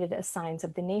operated as signs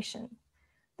of the nation.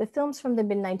 the films from the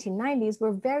mid-1990s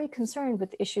were very concerned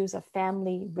with issues of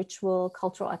family, ritual,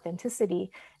 cultural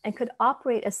authenticity, and could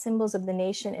operate as symbols of the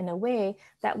nation in a way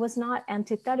that was not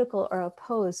antithetical or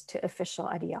opposed to official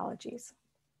ideologies.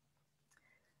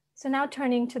 So now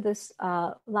turning to this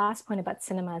last point about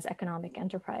cinema as economic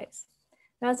enterprise.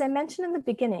 Now, as I mentioned in the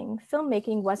beginning,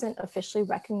 filmmaking wasn't officially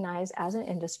recognized as an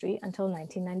industry until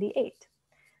 1998.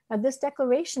 Now, this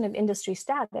declaration of industry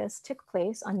status took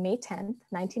place on May 10th,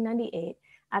 1998,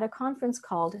 at a conference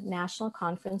called National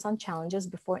Conference on Challenges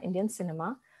Before Indian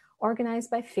Cinema,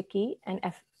 organized by FICCI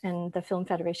and the Film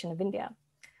Federation of India.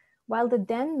 While the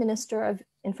then Minister of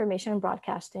Information and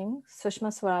Broadcasting,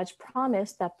 Sushma Swaraj,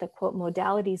 promised that the quote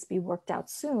modalities would be worked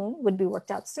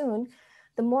out soon,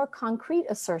 the more concrete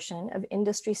assertion of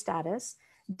industry status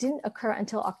didn't occur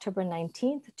until October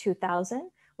 19th,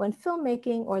 2000, when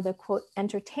filmmaking, or the quote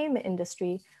entertainment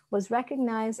industry, was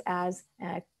recognized as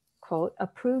a quote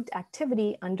approved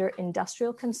activity under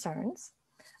industrial concerns,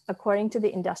 according to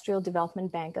the Industrial Development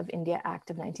Bank of India Act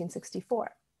of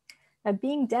 1964. Now,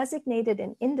 being designated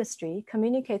an industry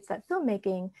communicates that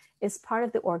filmmaking is part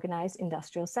of the organized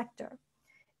industrial sector.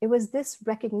 It was this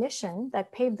recognition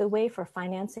that paved the way for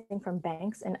financing from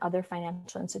banks and other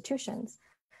financial institutions,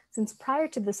 since prior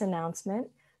to this announcement,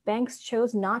 banks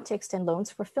chose not to extend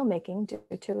loans for filmmaking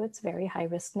due to its very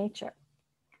high-risk nature.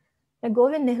 Now,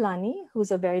 Govind Nihlani, who's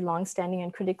a very long-standing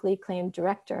and critically acclaimed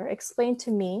director, explained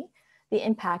to me the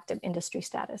impact of industry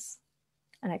status.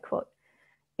 And I quote,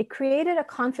 "It created a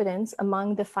confidence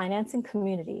among the financing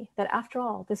community that after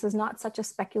all, this is not such a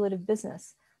speculative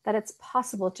business, that it's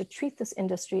possible to treat this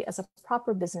industry as a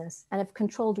proper business, and if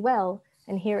controlled well,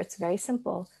 and here it's very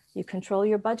simple, you control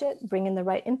your budget, bring in the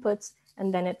right inputs,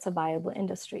 and then it's a viable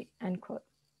industry," end quote.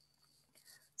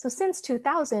 So since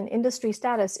 2000, industry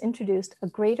status introduced a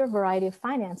greater variety of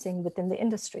financing within the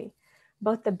industry.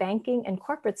 Both the banking and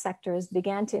corporate sectors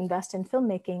began to invest in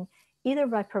filmmaking, either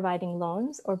by providing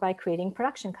loans or by creating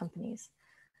production companies.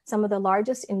 Some of the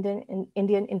largest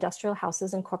Indian industrial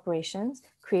houses and corporations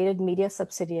created media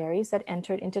subsidiaries that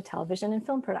entered into television and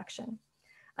film production.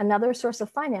 Another source of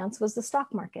finance was the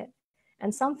stock market,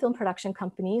 and some film production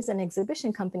companies and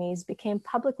exhibition companies became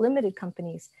public limited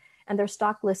companies, and their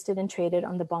stock listed and traded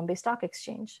on the Bombay Stock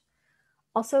Exchange.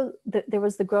 Also, there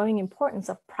was the growing importance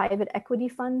of private equity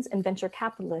funds and venture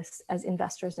capitalists as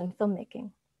investors in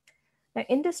filmmaking. Now,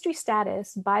 industry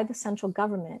status by the central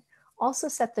government also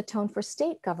set the tone for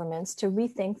state governments to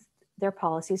rethink their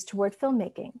policies toward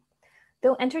filmmaking.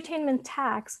 Though entertainment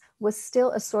tax was still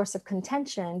a source of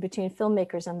contention between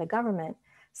filmmakers and the government,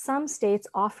 some states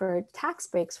offered tax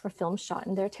breaks for films shot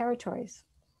in their territories.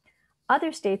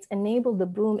 Other states enabled the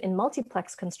boom in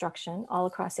multiplex construction all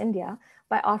across India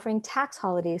by offering tax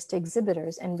holidays to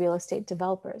exhibitors and real estate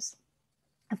developers.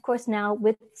 Of course, now,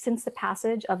 since the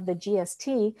passage of the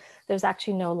GST, there's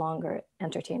actually no longer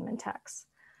entertainment tax.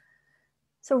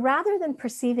 So rather than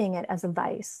perceiving it as a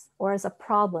vice or as a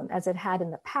problem as it had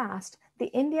in the past, the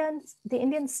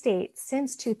Indian state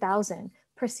since 2000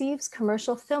 perceives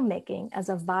commercial filmmaking as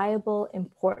a viable,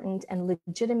 important, and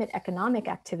legitimate economic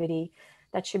activity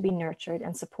that should be nurtured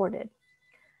and supported.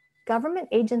 Government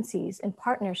agencies, in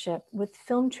partnership with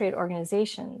film trade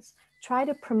organizations, try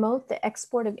to promote the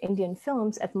export of Indian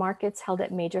films at markets held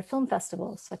at major film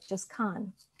festivals, such as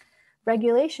Cannes.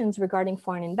 Regulations regarding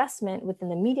foreign investment within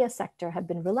the media sector have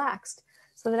been relaxed,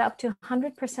 so that up to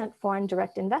 100% foreign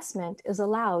direct investment is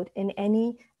allowed in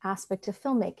any aspect of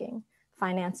filmmaking: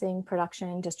 financing,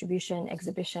 production, distribution,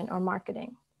 exhibition, or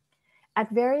marketing.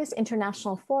 At various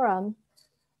international forums,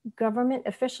 government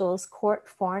officials court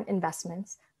foreign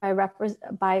investments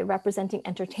by representing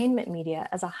entertainment media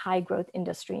as a high-growth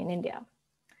industry in India.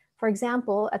 For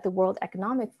example, at the World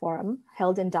Economic Forum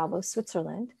held in Davos,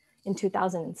 Switzerland in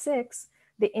 2006,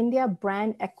 the India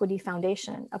Brand Equity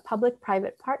Foundation, a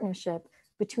public-private partnership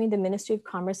between the Ministry of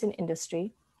Commerce and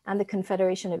Industry and the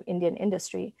Confederation of Indian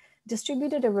Industry,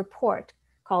 distributed a report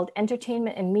called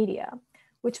Entertainment and Media,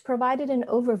 which provided an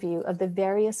overview of the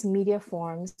various media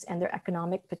forms and their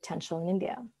economic potential in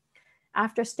India.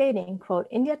 After stating, quote,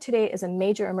 "India today is a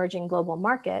major emerging global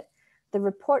market," the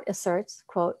report asserts,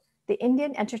 quote, "The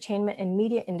Indian entertainment and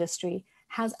media industry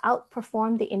has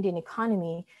outperformed the Indian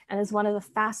economy and is one of the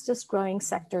fastest growing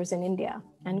sectors in India,"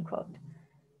 end quote.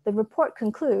 The report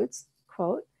concludes,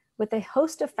 quote, "With a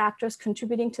host of factors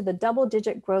contributing to the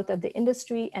double-digit growth of the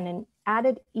industry and an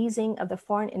added easing of the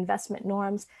foreign investment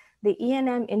norms, the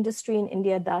E&M industry in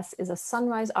India thus is a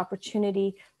sunrise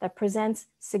opportunity that presents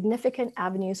significant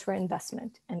avenues for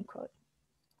investment," end quote.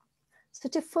 So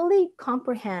to fully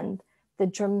comprehend the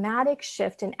dramatic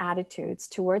shift in attitudes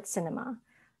towards cinema,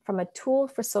 from a tool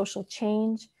for social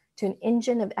change to an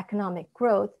engine of economic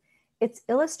growth, it's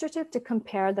illustrative to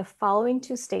compare the following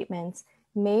two statements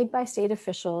made by state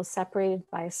officials separated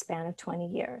by a span of 20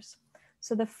 years.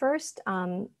 So the first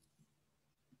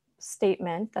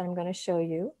statement that I'm going to show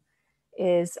you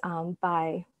is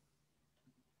by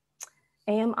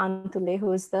A.M. Antule,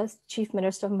 who is the Chief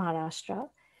Minister of Maharashtra.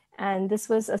 And this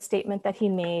was a statement that he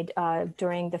made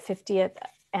during the 50th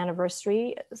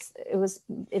anniversary. It was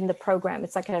in the program.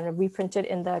 It's like kind of reprinted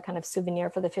in the kind of souvenir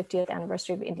for the 50th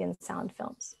anniversary of Indian sound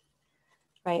films,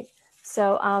 right?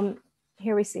 So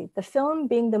here we see, the film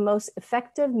being the most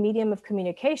effective medium of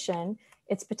communication,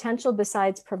 its potential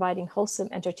besides providing wholesome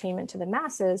entertainment to the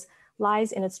masses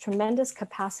lies in its tremendous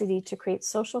capacity to create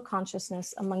social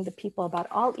consciousness among the people about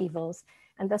all evils,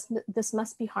 and thus this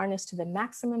must be harnessed to the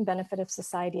maximum benefit of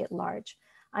society at large.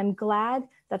 I'm glad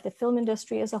that the film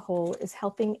industry as a whole is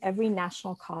helping every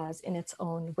national cause in its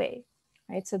own way,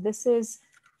 right? So this is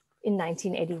in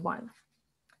 1981.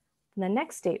 And the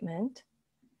next statement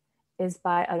is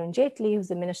by Arun Jaitley, who's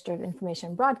the Minister of Information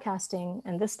and Broadcasting,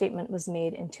 and this statement was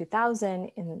made in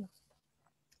 2000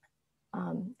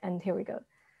 and here we go.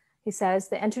 He says,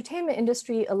 the entertainment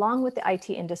industry, along with the IT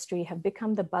industry, have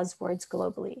become the buzzwords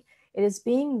globally. It is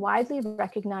being widely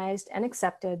recognized and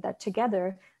accepted that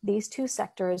together, these two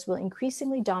sectors will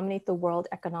increasingly dominate the world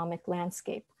economic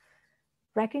landscape.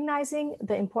 Recognizing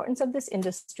the importance of this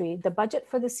industry, the budget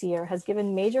for this year has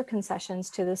given major concessions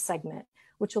to this segment,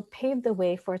 which will pave the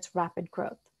way for its rapid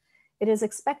growth. It is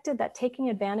expected that taking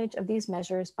advantage of these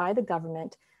measures by the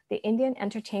government, the Indian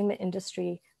entertainment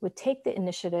industry would take the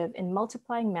initiative in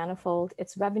multiplying manifold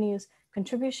its revenues,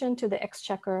 contribution to the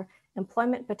exchequer,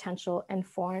 employment potential, and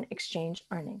foreign exchange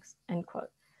earnings, end quote.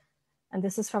 And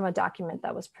this is from a document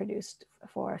that was produced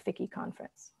for a FICCI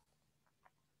conference.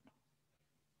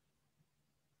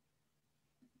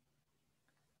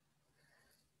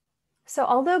 So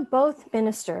although both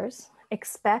ministers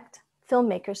expect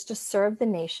filmmakers to serve the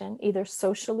nation, either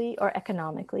socially or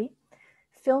economically,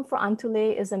 film for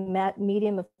Antule is a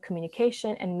medium of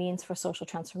communication and means for social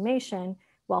transformation,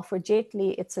 while for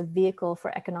Jaitley, it's a vehicle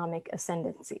for economic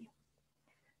ascendancy.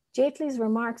 Jaitley's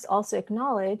remarks also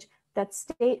acknowledge that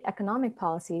state economic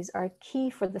policies are key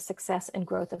for the success and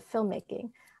growth of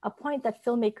filmmaking, a point that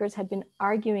filmmakers had been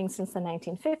arguing since the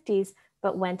 1950s,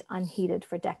 but went unheeded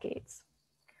for decades.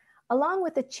 Along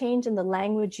with the change in the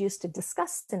language used to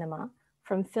discuss cinema,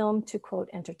 from film to, quote,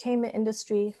 entertainment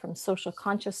industry, from social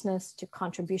consciousness to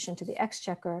contribution to the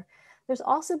exchequer, there's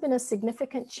also been a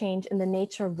significant change in the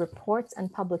nature of reports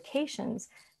and publications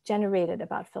generated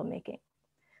about filmmaking.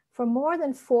 For more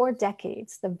than 4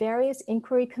 decades, the various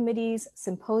inquiry committees,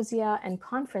 symposia, and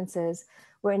conferences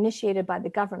were initiated by the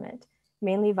government,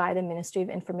 mainly via the Ministry of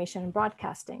Information and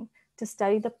Broadcasting, to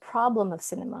study the problem of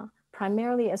cinema,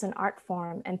 primarily as an art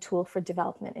form and tool for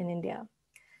development in India.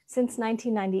 Since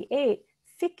 1998,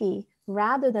 FICCI,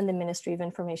 rather than the Ministry of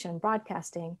Information and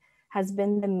Broadcasting, has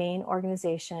been the main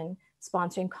organization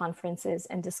sponsoring conferences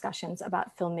and discussions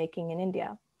about filmmaking in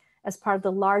India, as part of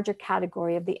the larger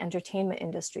category of the entertainment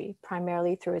industry,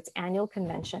 primarily through its annual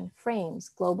convention, FRAMES,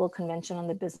 Global Convention on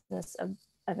the Business of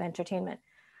Entertainment.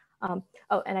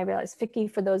 Oh, and I realized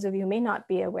FICCI, for those of you who may not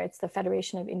be aware, it's the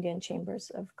Federation of Indian Chambers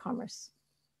of Commerce.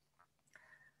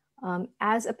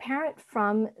 As apparent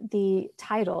from the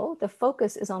title, the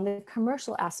focus is on the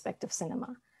commercial aspect of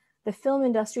cinema. The film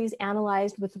industry is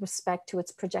analyzed with respect to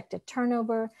its projected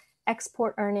turnover,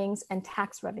 export earnings, and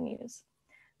tax revenues.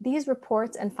 These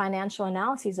reports and financial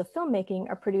analyses of filmmaking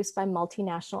are produced by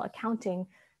multinational accounting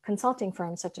consulting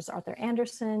firms such as Arthur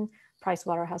Andersen,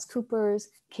 PricewaterhouseCoopers,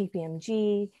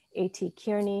 KPMG, A.T.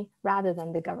 Kearney, rather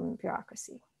than the government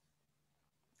bureaucracy.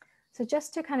 So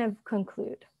just to kind of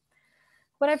conclude,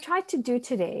 what I've tried to do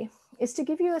today is to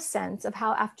give you a sense of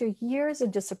how, after years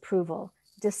of disapproval,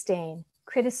 disdain,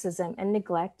 criticism, and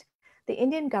neglect, the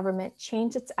Indian government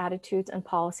changed its attitudes and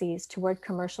policies toward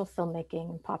commercial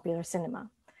filmmaking and popular cinema.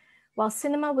 While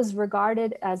cinema was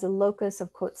regarded as a locus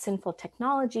of, quote, sinful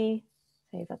technology,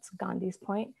 say that's Gandhi's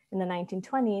point, in the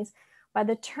 1920s, by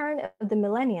the turn of the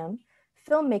millennium,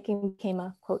 filmmaking became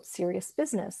a, quote, serious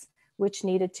business, which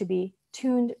needed to be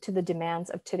tuned to the demands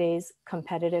of today's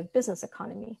competitive business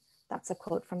economy. That's a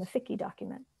quote from a FICCI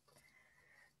document.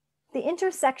 The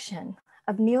intersection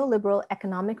of neoliberal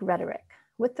economic rhetoric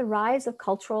with the rise of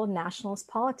cultural nationalist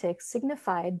politics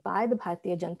signified by the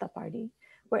Bharatiya Janata Party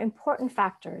were important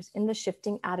factors in the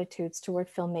shifting attitudes toward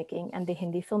filmmaking and the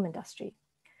Hindi film industry.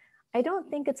 I don't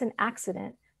think it's an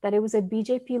accident that it was a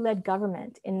BJP-led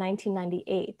government in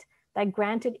 1998 that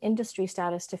granted industry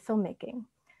status to filmmaking,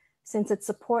 since its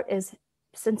support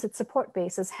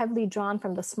base is heavily drawn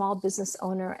from the small business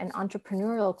owner and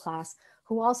entrepreneurial class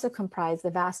who also comprise the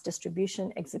vast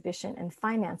distribution, exhibition, and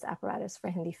finance apparatus for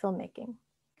Hindi filmmaking.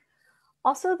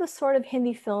 Also, the sort of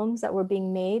Hindi films that were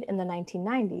being made in the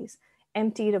 1990s,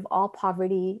 emptied of all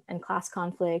poverty and class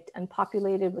conflict and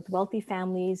populated with wealthy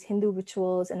families, Hindu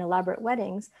rituals, and elaborate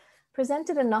weddings,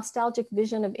 presented a nostalgic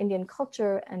vision of Indian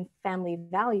culture and family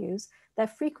values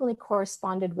that frequently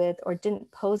corresponded with or didn't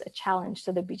pose a challenge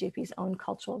to the BJP's own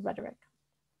cultural rhetoric.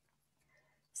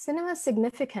 Cinema's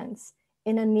significance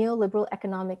in a neoliberal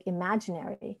economic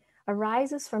imaginary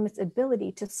arises from its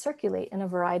ability to circulate in a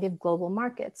variety of global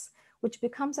markets, which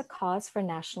becomes a cause for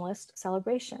nationalist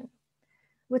celebration.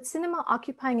 With cinema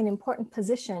occupying an important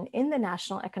position in the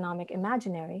national economic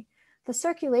imaginary, the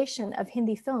circulation of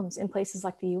Hindi films in places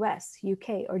like the US,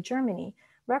 UK, or Germany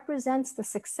represents the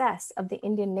success of the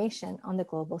Indian nation on the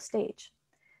global stage.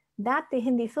 That the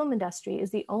Hindi film industry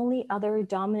is the only other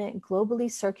dominant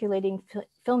globally circulating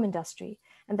film industry,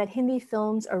 and that Hindi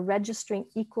films are registering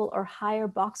equal or higher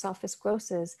box office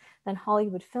grosses than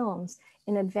Hollywood films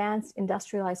in advanced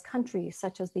industrialized countries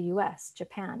such as the US,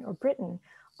 Japan, or Britain,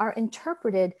 are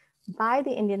interpreted by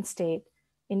the Indian state,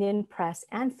 Indian press,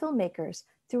 and filmmakers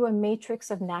through a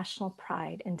matrix of national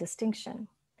pride and distinction.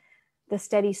 The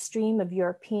steady stream of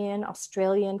European,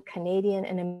 Australian, Canadian,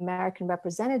 and American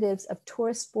representatives of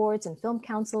tourist boards and film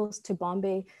councils to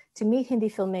Bombay to meet Hindi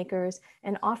filmmakers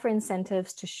and offer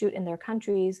incentives to shoot in their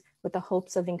countries with the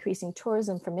hopes of increasing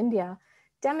tourism from India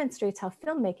demonstrates how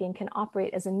filmmaking can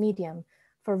operate as a medium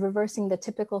for reversing the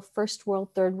typical first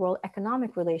world, third world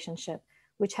economic relationship,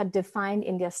 which had defined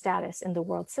India's status in the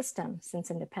world system since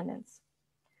independence.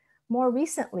 More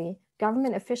recently,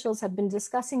 government officials have been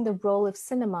discussing the role of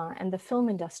cinema and the film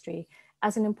industry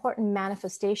as an important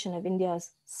manifestation of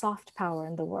India's soft power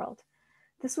in the world.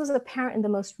 This was apparent in the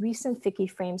most recent FICCI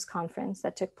Frames conference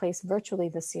that took place virtually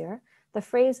this year. The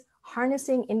phrase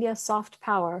harnessing India's soft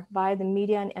power via the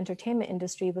media and entertainment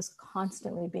industry was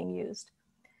constantly being used.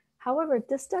 However,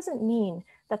 this doesn't mean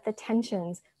that the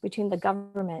tensions between the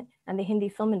government and the Hindi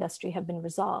film industry have been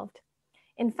resolved.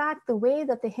 In fact, the way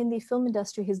that the Hindi film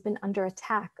industry has been under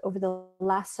attack over the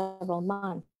last several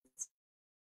months,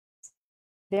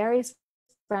 various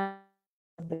branches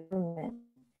of the government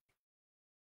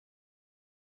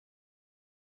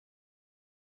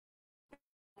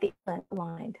the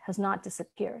line has not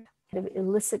disappeared. Of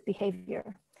illicit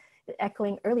behavior,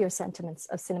 echoing earlier sentiments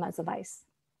of cinema as a vice.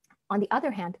 On the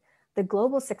other hand, the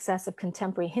global success of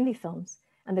contemporary Hindi films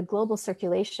and the global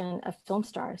circulation of film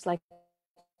stars like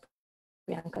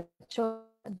Priyanka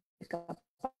Chopra,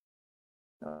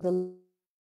 the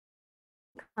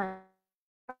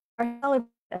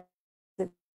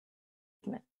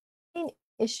main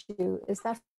issue is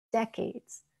that for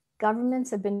decades,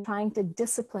 governments have been trying to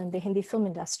discipline the Hindi film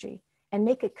industry and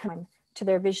make it conform to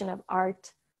their vision of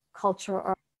art, culture,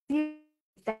 or be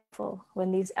thankful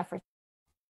when these efforts.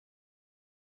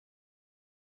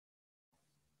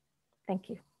 Thank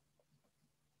you.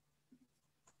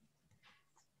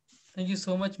 Thank you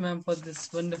so much, ma'am, for this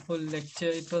wonderful lecture.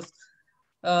 It was,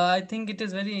 I think, it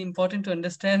is very important to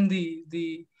understand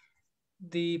the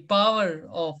power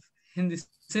of Hindi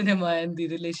cinema and the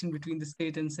relation between the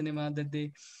state and cinema that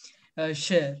they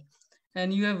share.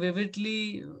 And you have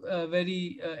vividly,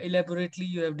 very elaborately,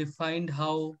 you have defined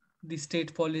how the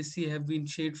state policy have been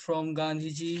shaped from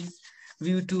Gandhiji's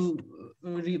view to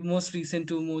most recent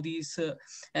to Modi's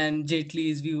and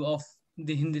Jaitley's view of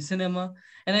the Hindi cinema.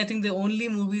 And I think the only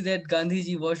movie that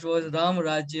Gandhiji watched was Ram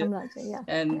Rajya. Yeah.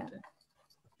 And yeah.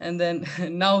 and then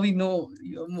now we know,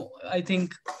 I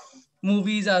think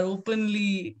movies are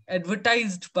openly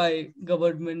advertised by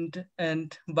government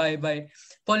and by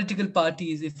political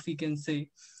parties, if we can say.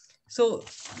 So,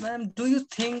 ma'am, do you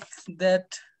think that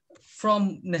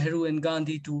from Nehru and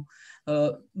Gandhi to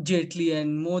Jaitley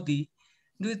and Modi,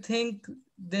 do you think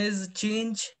there's a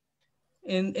change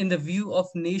in the view of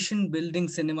nation building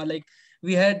cinema? Like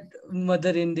we had Mother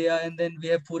India and then we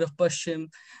have Purab Paschim,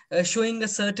 showing a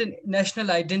certain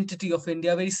national identity of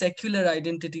India, very secular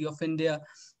identity of India.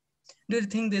 Do you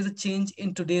think there's a change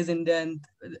in today's India and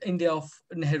India of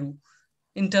Nehru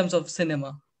in terms of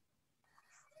cinema?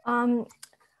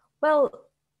 Well,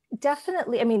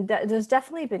 definitely. I mean, there's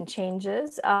definitely been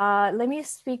changes. Let me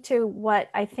speak to what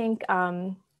I think.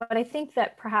 What I think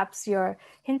that perhaps you're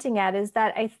hinting at is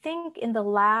that I think in the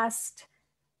last,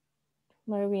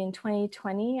 what are we in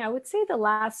 2020? I would say the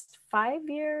last 5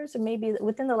 years, or maybe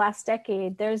within the last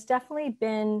decade, there's definitely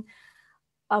been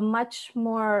a much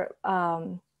more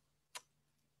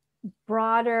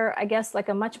broader, I guess, like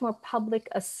a much more public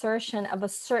assertion of a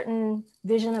certain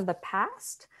vision of the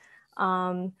past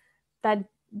that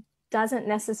doesn't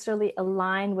necessarily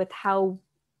align with how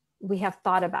we have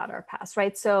thought about our past,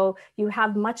 right? So you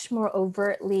have much more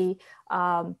overtly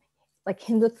like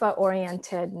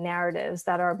Hindutva-oriented narratives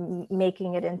that are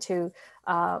making it into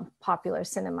popular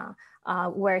cinema,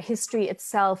 where history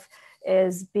itself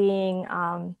is being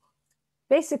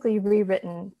basically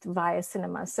rewritten via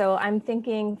cinema. So I'm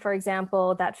thinking, for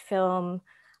example, that film,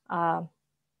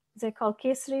 is it called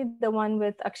Kesari, the one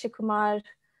with Akshay Kumar?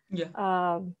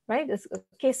 Yeah. Right? It's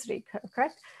Kesari,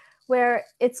 correct? Where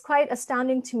it's quite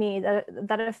astounding to me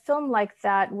that a film like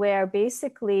that, where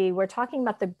basically we're talking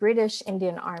about the British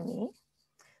Indian Army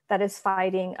that is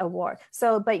fighting a war.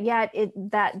 So, but yet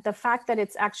that the fact that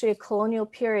it's actually a colonial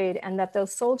period and that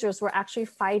those soldiers were actually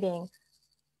fighting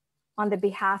on the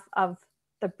behalf of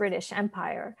the British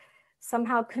Empire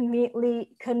somehow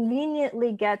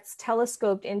conveniently gets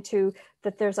telescoped into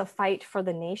that there's a fight for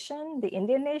the nation, the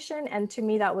Indian nation. And to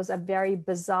me, that was a very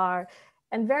bizarre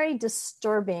and very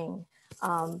disturbing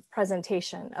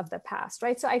presentation of the past,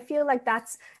 right? So I feel like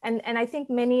that's, and I think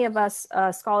many of us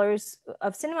scholars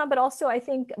of cinema, but also I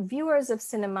think viewers of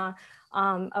cinema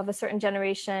of a certain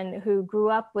generation who grew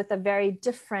up with a very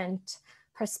different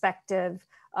perspective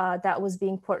that was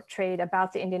being portrayed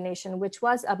about the Indian nation, which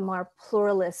was a more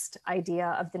pluralist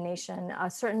idea of the nation, a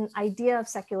certain idea of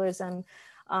secularism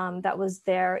that was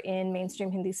there in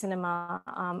mainstream Hindi cinema.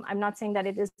 I'm not saying that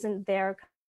it isn't there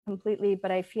completely,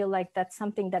 but I feel like that's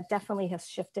something that definitely has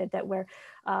shifted, that we're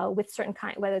with certain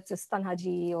kind, whether it's a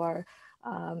Tanhaji or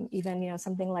even, you know,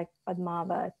 something like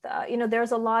Padmavat, you know,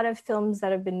 there's a lot of films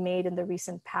that have been made in the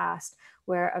recent past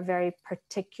where a very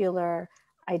particular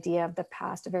idea of the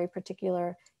past, a very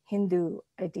particular Hindu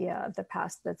idea of the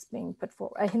past that's being put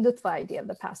forward, a Hindutva idea of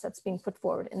the past that's being put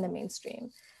forward in the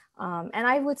mainstream. And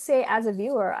I would say as a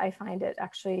viewer, I find it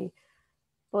actually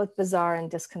both bizarre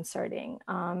and disconcerting.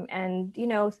 And, you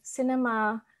know,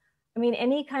 cinema, I mean,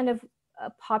 any kind of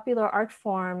popular art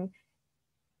form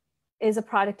is a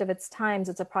product of its times,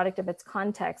 it's a product of its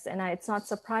context. And it's not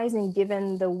surprising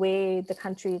given the way the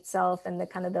country itself and the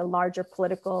kind of the larger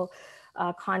political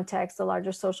context, the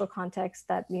larger social context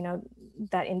that, you know,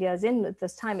 that India is in at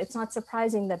this time. It's not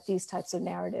surprising that these types of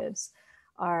narratives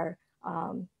are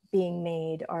being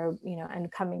made, or, you know,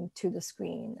 and coming to the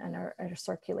screen and are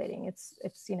circulating. It's,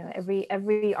 you know,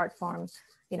 every art form,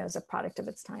 you know, is a product of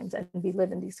its times. And we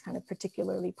live in these kind of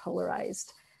particularly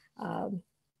polarized, you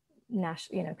know,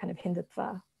 kind of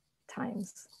Hindutva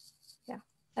times. Yeah.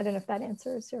 I don't know if that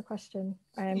answers your question.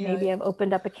 Maybe I've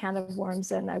opened up a can of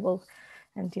worms, and I will,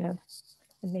 and, you know,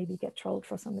 and maybe get trolled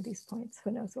for some of these points.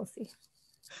 Who knows? We'll see.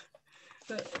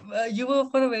 You were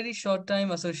for a very short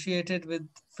time associated with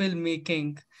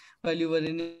filmmaking while you were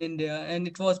in India, and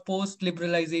it was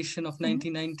post-liberalization of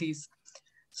 1990s.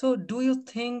 So do you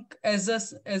think as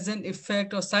an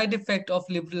effect or side effect of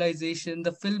liberalization,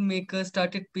 the filmmakers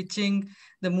started pitching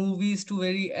the movies to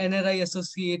very NRI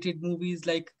associated movies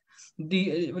like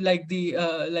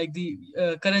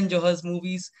Karan Johar's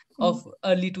movies of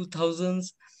early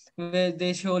 2000s, where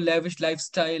they show lavish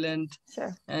lifestyle and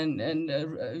Sure.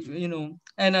 you know,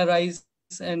 NRIs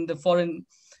and the foreign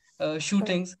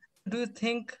shootings. Sure. Do you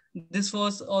think this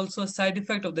was also a side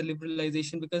effect of the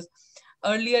liberalization? Because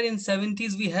earlier in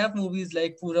 70s we have movies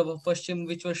like Purab of Paschim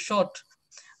which were shot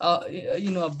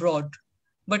you know, abroad,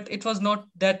 but it was not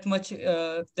that much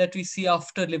that we see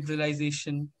after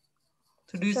liberalization.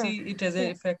 So do you Sure. see it as an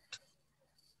effect?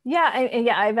 Yeah,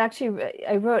 I've actually,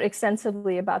 I wrote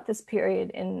extensively about this period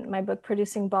in my book,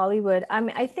 Producing Bollywood. I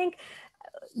mean, I think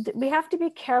we have to be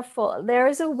careful. There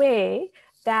is a way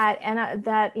that, and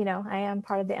that, you know, I am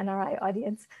part of the NRI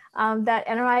audience, that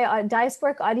NRI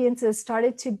diasporic audiences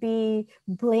started to be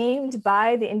blamed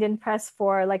by the Indian press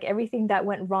for like everything that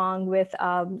went wrong with,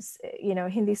 you know,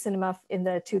 Hindi cinema in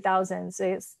the 2000s.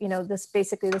 It's, you know, this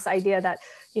basically this idea that,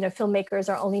 you know, filmmakers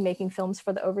are only making films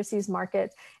for the overseas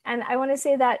market. And I want to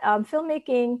say that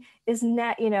filmmaking is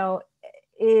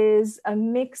is a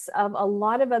mix of a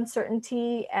lot of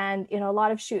uncertainty and, you know, a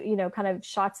lot of kind of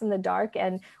shots in the dark.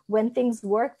 And when things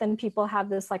work, then people have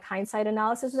this like hindsight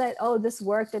analysis that, oh, this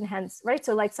worked and hence, right?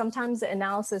 So like sometimes the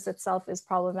analysis itself is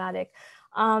problematic.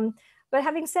 But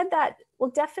having said that,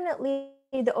 well, definitely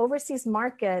the overseas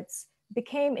markets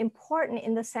became important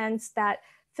in the sense that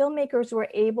filmmakers were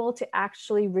able to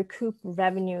actually recoup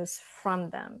revenues from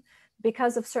them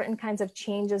because of certain kinds of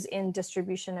changes in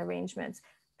distribution arrangements.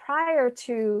 Prior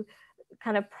to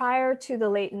the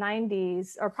late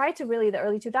 90s, or prior to really the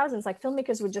early 2000s, like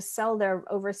filmmakers would just sell their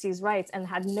overseas rights and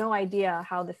had no idea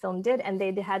how the film did, and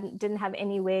they didn't have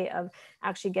any way of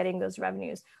actually getting those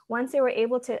revenues. Once they were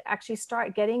able to actually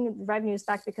start getting revenues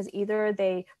back because either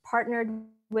they partnered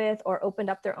with or opened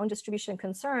up their own distribution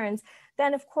concerns,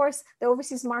 then of course the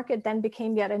overseas market then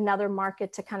became yet another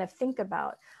market to kind of think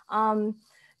about. And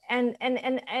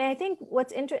I think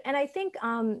what's interesting, and I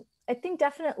think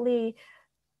definitely,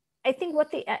 I think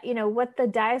what the what the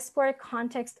diasporic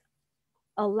context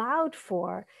allowed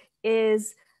for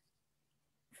is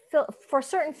for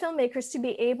certain filmmakers to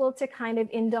be able to kind of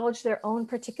indulge their own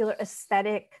particular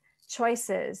aesthetic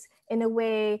choices in a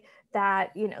way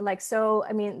that, like, so,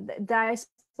 I mean,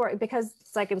 diaspora, because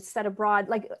it's like it was set abroad,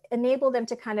 like enable them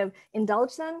to kind of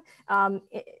indulge them,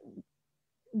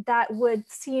 that would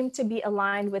seem to be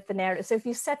aligned with the narrative. So if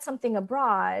you set something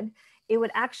abroad, it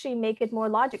would actually make it more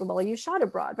logical. Well, you shot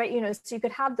abroad, right? So you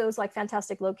could have those like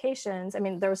fantastic locations. I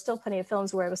mean, there were still plenty of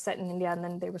films where it was set in India and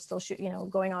then they were still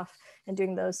going off and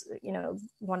doing those,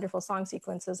 wonderful song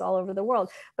sequences all over the world.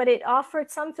 But it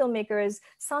offered some filmmakers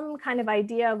some kind of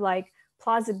idea of like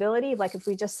plausibility. Like if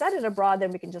we just set it abroad,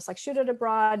 then we can just like shoot it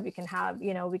abroad. We can have,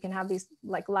 we can have these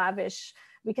like lavish,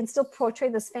 we can still portray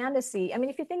this fantasy. I mean,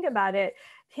 if you think about it,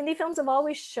 Hindi films have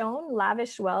always shown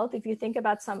lavish wealth. If you think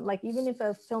about some, like even if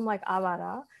a film like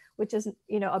Avara, which is,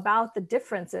 about the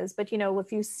differences, but,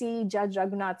 if you see Judge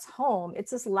Raghunath's home,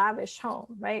 it's this lavish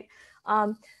home, right?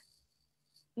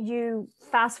 You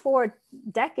fast forward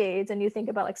decades and you think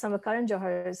about like some of Karan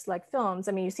Johar's like films.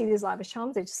 I mean, you see these lavish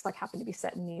homes, they just like happen to be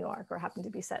set in New York or happen to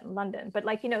be set in London. But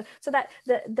like, so that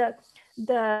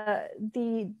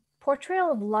the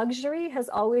portrayal of luxury has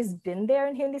always been there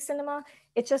in Hindi cinema.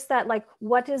 It's just that like,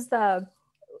 what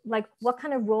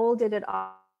kind of role did it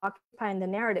occupy in the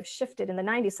narrative shifted in the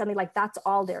 90s? Suddenly, like that's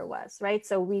all there was, right?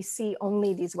 So we see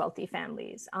only these wealthy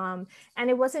families. And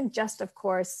it wasn't just, of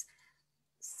course,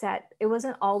 it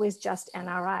wasn't always just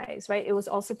NRIs, right? It was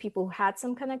also people who had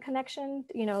some kind of connection,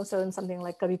 so in something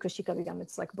like Kabhi Khushi Kabhi Gham,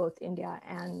 it's like both India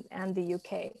and the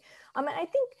UK. And I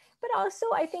think, but also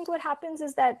I think what happens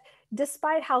is that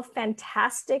despite how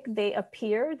fantastic they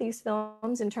appear, these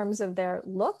films, in terms of their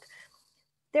look,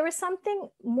 there was something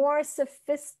more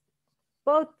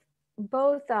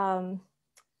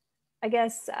I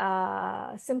guess,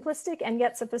 simplistic and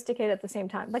yet sophisticated at the same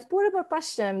time. Like Purab or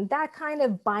Pashchim, that kind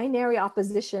of binary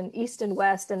opposition, East and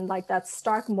West, and like that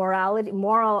stark morality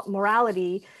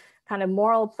kind of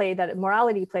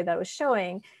morality play that it was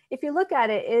showing, if you look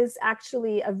at it, is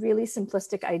actually a really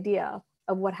simplistic idea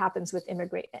of what happens with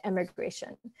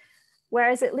immigration.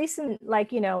 Whereas at least in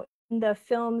like, in the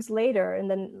films later, in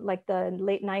the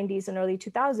late 90s and early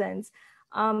 2000s,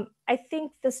 I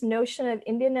think this notion of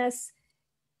Indianness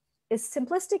is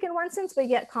simplistic in one sense, but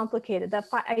yet complicated. The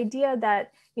idea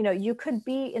that, you could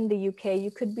be in the UK,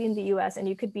 you could be in the US, and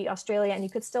you could be Australia, and you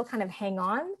could still kind of hang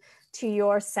on to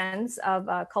your sense of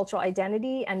cultural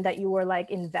identity, and that you were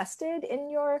like invested in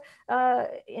your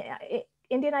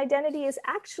Indian identity, is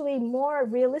actually more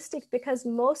realistic, because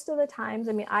most of the times,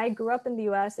 I mean, I grew up in the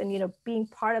US, and, being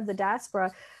part of the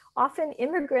diaspora, often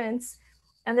immigrants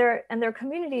and their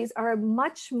communities are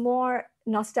much more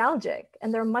nostalgic,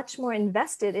 and they're much more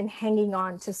invested in hanging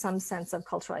on to some sense of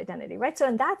cultural identity, right? So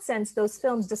in that sense, those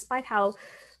films, despite how,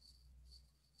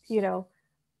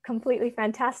 completely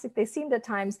fantastic they seemed at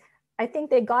times, I think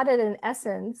they got at an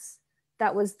essence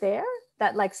that was there,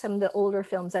 that like some of the older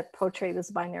films that portray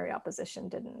this binary opposition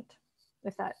didn't,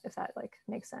 if that like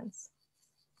makes sense.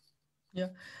 Yeah.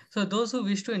 So those who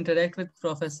wish to interact with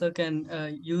Professor can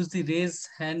use the raise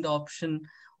hand option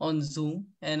on Zoom,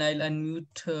 and I'll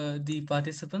unmute the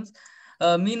participants.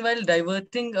 Meanwhile,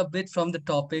 diverting a bit from the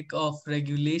topic of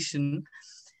regulation,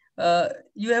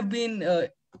 you have been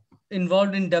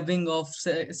involved in dubbing of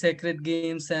Sacred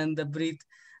Games and The Breath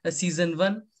season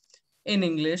 1 in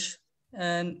English,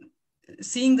 and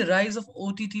seeing the rise of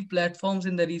OTT platforms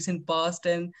in the recent past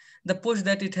and the push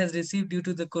that it has received due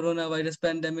to the coronavirus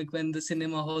pandemic, when the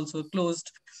cinema halls were closed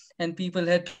and people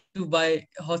had to buy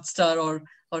Hotstar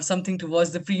or something to watch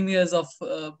the premieres of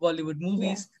Bollywood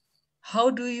movies. Yeah. How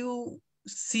do you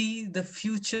see the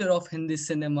future of Hindi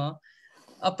cinema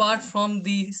apart from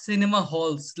the cinema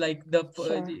halls, like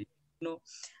Sure.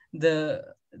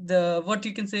 The what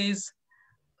you can say is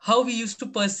how we used to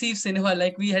perceive cinema,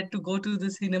 like we had to go to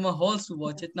the cinema halls to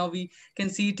watch it. Now we can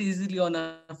see it easily on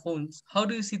our phones. How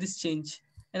do you see this change,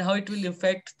 and how it will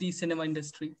affect the cinema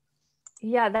industry?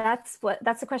 Yeah, that's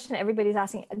the question everybody's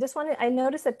asking. I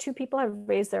noticed that 2 people have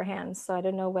raised their hands, so I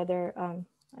don't know whether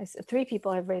 3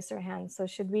 people have raised their hands. So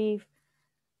should we,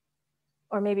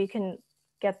 or maybe you can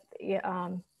get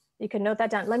you can note that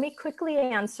down. Let me quickly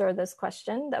answer this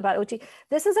question about OT.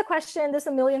 This is a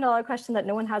 $1 million question that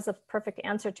no one has a perfect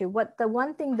answer to. The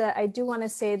one thing that I do want to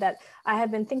say that I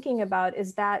have been thinking about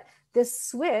is that this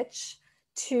switch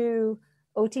to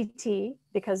OTT,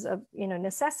 because of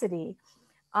necessity,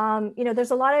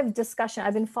 there's a lot of discussion.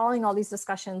 I've been following all these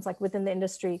discussions like within the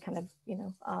industry kind of,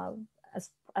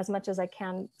 as much as I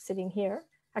can sitting here.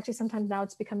 Actually, sometimes now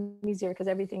it's become easier because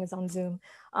everything is on Zoom.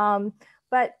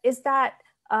 But is that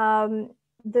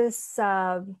this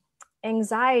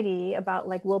anxiety about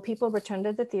like, will people return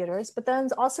to the theaters? But then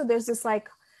also there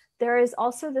is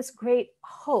also this great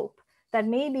hope that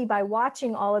maybe by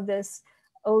watching all of this,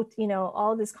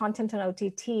 all this content on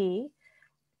OTT,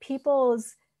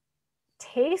 people's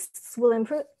tastes will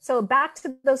improve. So back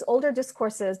to those older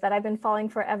discourses that I've been following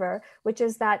forever, which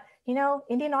is that,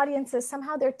 Indian audiences,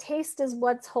 somehow their taste is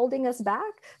what's holding us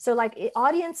back. So like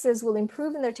audiences will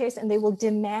improve in their taste and they will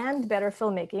demand better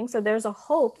filmmaking. So there's a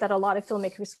hope that a lot of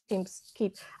filmmakers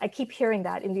I keep hearing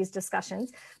that in these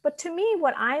discussions. But to me,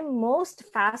 what I'm most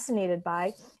fascinated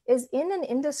by is in an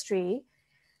industry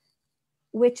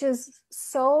which is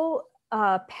so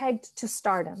pegged to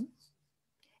stardom,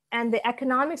 and the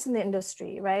economics in the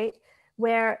industry, right?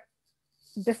 Where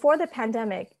before the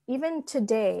pandemic, even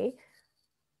today,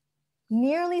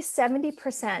 nearly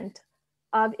 70%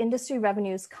 of industry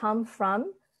revenues come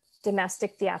from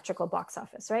domestic theatrical box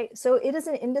office, right? So it is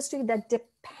an industry that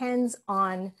depends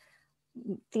on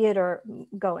theater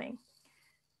going.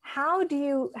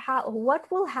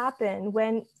 What will happen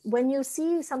when you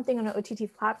see something on an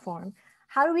OTT platform?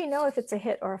 How do we know if it's a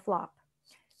hit or a flop?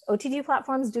 OTT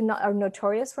platforms are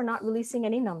notorious for not releasing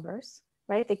any numbers,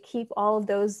 right? They keep all of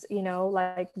those,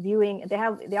 like viewing,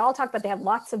 they all talk about, they have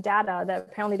lots of data that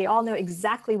apparently they all know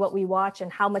exactly what we watch and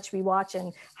how much we watch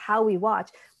and how we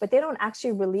watch, but they don't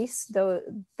actually release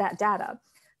that data.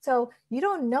 So you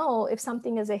don't know if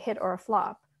something is a hit or a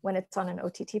flop when it's on an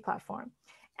OTT platform.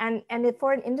 And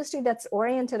for an industry that's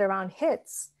oriented around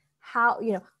hits,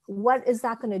 what is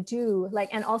that going to do? Like,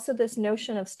 and also this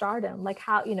notion of stardom, like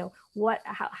how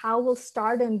will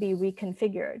stardom be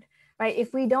reconfigured, right?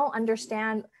 If we don't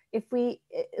understand,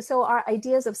 so our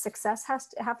ideas of success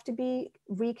have to be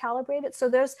recalibrated. So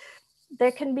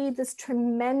there can be this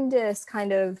tremendous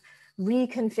kind of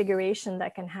reconfiguration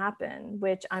that can happen,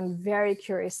 which I'm very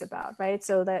curious about, right?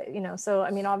 So that,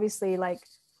 obviously, like,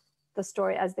 the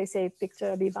story, as they say,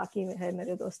 picture abhi baki hai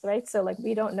mere dost, right? So like,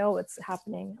 we don't know what's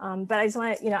happening. But I just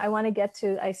want to, I want to get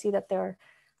to, I see that there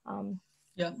are,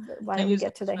 why don't we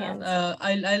get to the hands?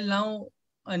 I'll now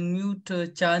unmute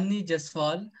Chandni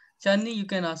Jaswal. Chandni, you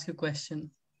can ask your question.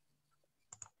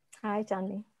 Hi,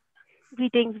 Chandni.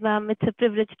 Greetings, ma'am. It's a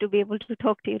privilege to be able to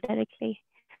talk to you directly.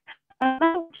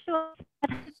 To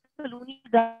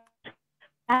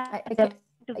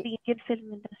the Indian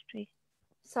film industry.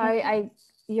 Sorry,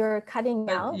 you're cutting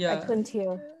out. Yeah, I couldn't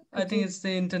hear. I think it's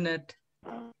the internet.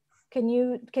 Can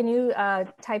you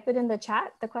type it in the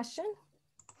chat, the question?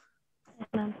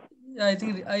 Yeah, I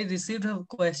think I received a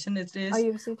question. It is,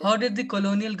 you received it? How did the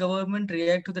colonial government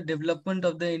react to the development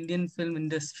of the Indian film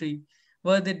industry?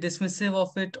 Were they dismissive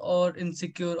of it or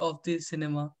insecure of the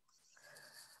cinema?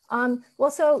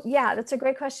 Well, so yeah, that's a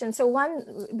great question. So one,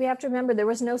 we have to remember there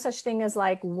was no such thing as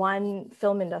like one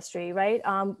film industry, right?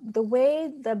 The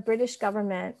way the British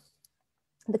government,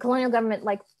 the colonial government,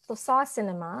 like saw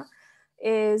cinema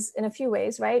is in a few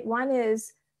ways, right? One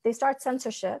is they start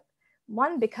censorship.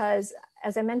 One, because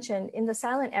as I mentioned, in the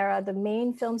silent era, the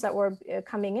main films that were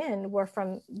coming in were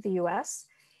from the US.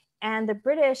 And the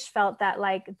British felt that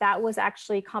like that was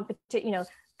actually competition,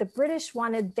 the British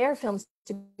wanted their films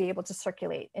to be able to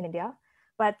circulate in India,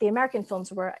 but the American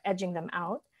films were edging them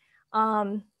out,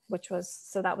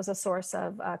 so that was a source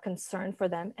of concern for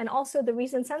them. And also the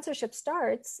reason censorship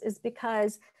starts is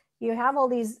because you have all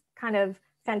these kind of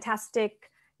fantastic,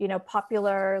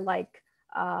 popular, like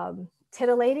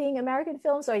titillating American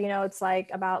films. So, it's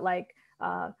like about like,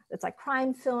 it's like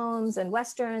crime films and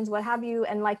Westerns, what have you.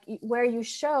 And like where you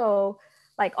show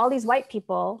like all these white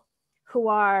people who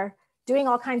are doing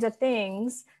all kinds of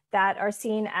things that are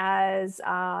seen as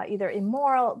either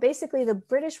immoral. Basically, the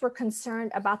British were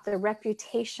concerned about the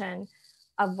reputation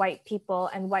of white people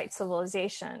and white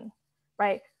civilization,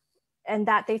 right? And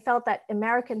that they felt that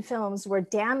American films were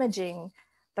damaging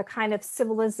the kind of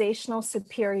civilizational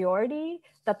superiority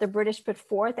that the British put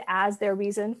forth as their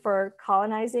reason for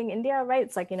colonizing India, right?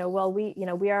 It's like,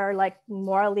 we are like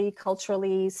morally,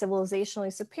 culturally,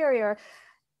 civilizationally superior.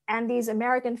 And these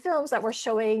American films that were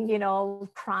showing,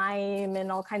 crime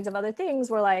and all kinds of other things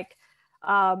were like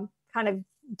kind of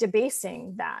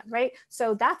debasing that, right?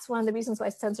 So that's one of the reasons why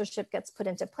censorship gets put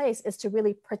into place, is to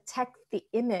really protect the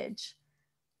image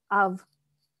of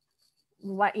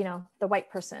what, the white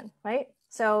person, right?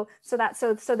 So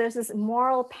there's this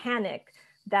moral panic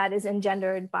that is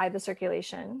engendered by the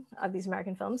circulation of these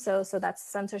American films. So that's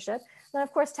censorship. Then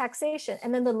of course taxation,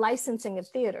 and then the licensing of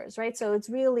theaters, right? So it's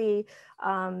really,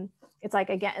 it's like,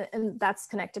 again, and that's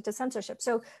connected to censorship.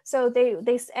 So they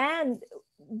and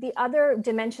the other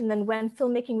dimension then when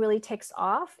filmmaking really takes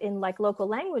off in like local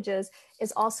languages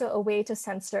is also a way to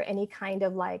censor any kind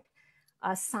of like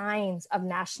signs of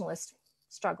nationalist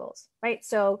struggles, right?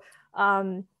 So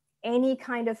any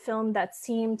kind of film that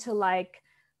seemed to like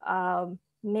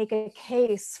make a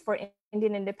case for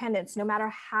Indian independence, no matter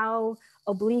how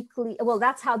obliquely, well,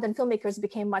 that's how then filmmakers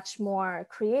became much more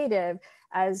creative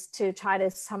as to try to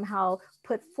somehow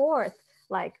put forth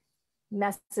like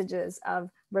messages of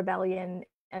rebellion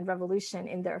and revolution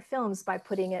in their films by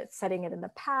setting it in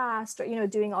the past, or, you know,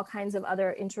 doing all kinds of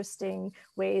other interesting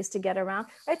ways to get around,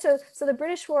 right? So the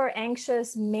British were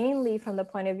anxious mainly from the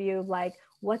point of view of like,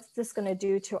 what's this going to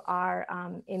do to our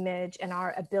image and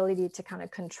our ability to kind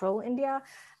of control India?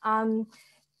 And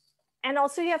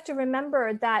also you have to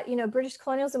remember that, you know, British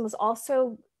colonialism was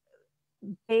also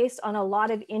based on a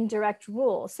lot of indirect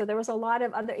rules. So there was a lot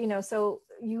of other, you know, so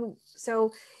you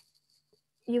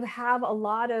have a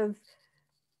lot of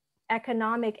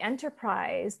economic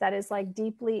enterprise that is like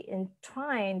deeply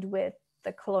entwined with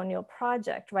the colonial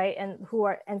project, right? And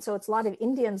so it's a lot of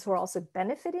Indians who are also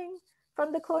benefiting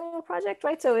from the colonial project,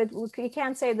 right? So you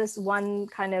can't say this one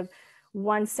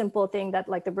simple thing that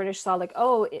like the British saw like,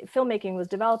 oh, filmmaking was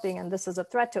developing and this is a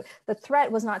threat to it. The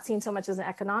threat was not seen so much as an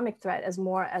economic threat as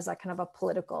more as a kind of a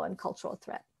political and cultural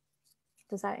threat.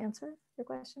 Does that answer your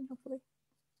question, hopefully?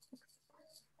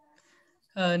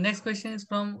 Next question is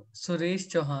from Suresh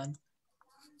Chauhan.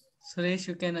 Suresh,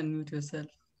 you can unmute yourself.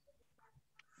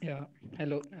 Yeah,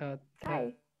 hello.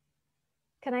 Hi.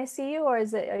 Can I see you, or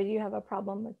do you have a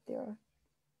problem with your...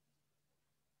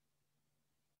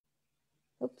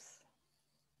 Oops.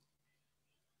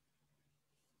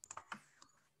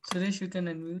 Suresh, you can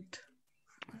unmute.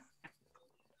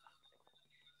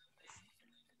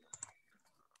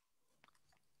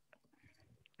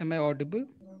 Am I audible?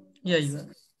 Yeah, you are.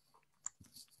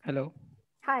 Hello.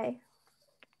 Hi.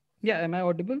 Yeah, am I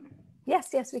audible?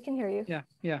 Yes, we can hear you.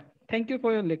 Yeah. Thank you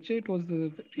for your lecture. It was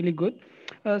really good.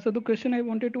 So the question I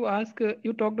wanted to ask,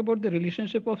 you talked about the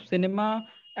relationship of cinema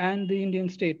and the Indian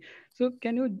state. So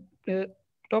can you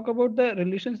talk about the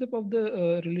relationship of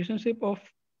the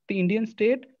Indian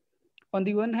state on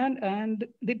the one hand and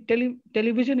the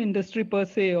television industry per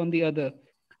se on the other?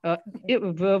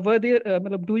 Were there?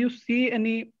 Do you see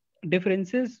any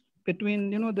differences between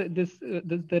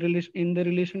the relation in the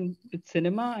relation with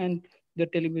cinema and the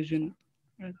television?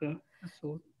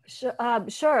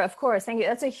 Sure, of course. Thank you.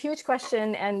 That's a huge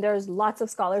question, and there's lots of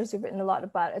scholars who've written a lot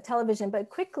about television. But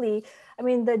quickly, I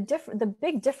mean, the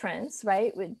big difference,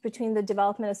 right, between the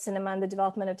development of cinema and the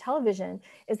development of television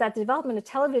is that the development of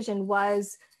television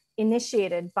was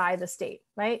initiated by the state,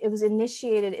 right? It was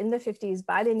initiated in the 50s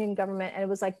by the Indian government, and it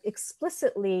was like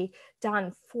explicitly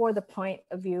done for the point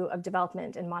of view of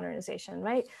development and modernization,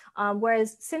 right?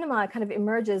 Whereas cinema kind of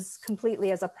emerges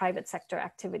completely as a private sector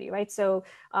activity, right? So,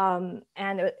 and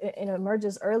it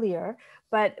emerges earlier,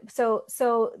 but so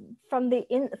from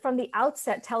the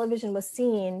outset, television was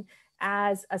seen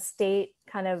as a state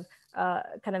kind of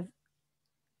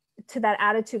to that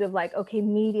attitude of like, okay,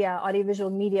 audiovisual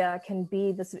media can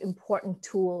be this important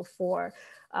tool for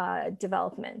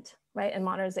development, right, and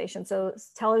modernization. So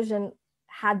television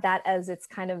had that as its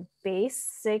kind of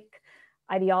basic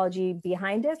ideology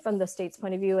behind it from the state's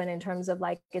point of view. And in terms of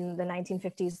like in the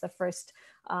 1950s, the first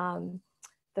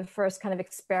kind of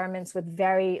experiments with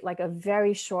a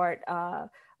very short kind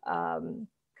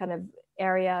of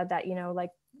area that, you know,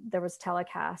 like there was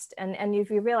telecast. And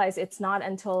if you realize it's not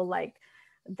until like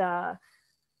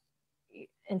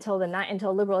until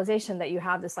liberalization that you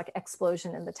have this like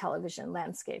explosion in the television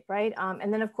landscape, right?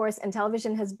 And then of course, and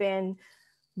television has been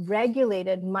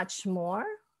regulated much more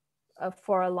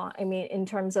for a long, I mean, in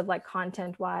terms of like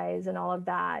content wise and all of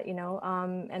that, you know,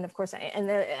 and of course,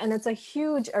 and it's a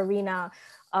huge arena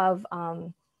of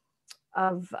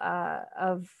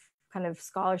kind of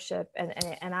scholarship,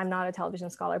 and I'm not a television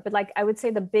scholar, but like I would say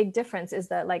the big difference is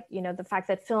that, like, you know, the fact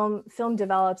that film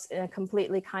develops in a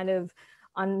completely kind of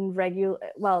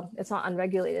it's not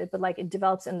unregulated, but like it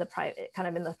develops in the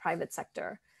private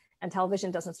sector, and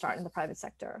television doesn't start in the private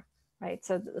sector, right?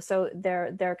 So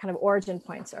their kind of origin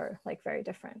points are like very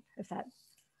different, if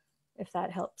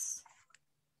that helps.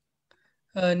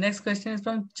 Next question is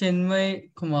from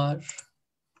Chinmay Kumar.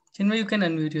 Chinmay, you can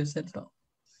unmute yourself now.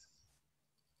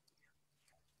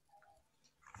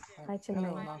 Hi, Chinmay.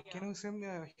 Hello, can you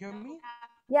hear me?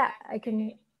 Yeah, I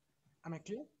can. Am I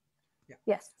clear?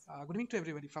 Yes. Good evening to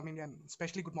everybody from India, and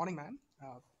especially good morning, man.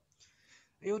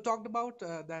 You talked about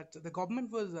that the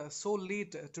government was so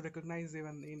late to recognize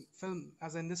even in film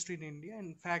as an industry in India.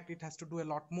 In fact, it has to do a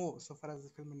lot more so far as the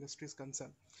film industry is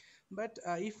concerned. But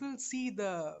if we'll see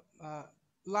the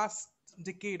last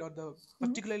decade, or the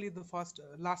particularly the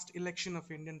last election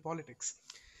of Indian politics,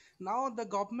 now the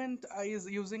government is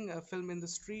using a film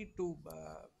industry to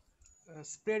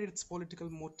spread its political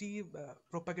motive,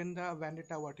 propaganda,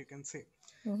 vendetta, what you can say.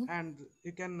 And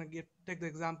you can take the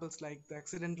examples like the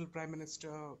accidental prime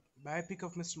minister, biopic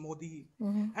of Mr. Modi,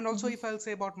 and also if I'll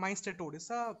say about my state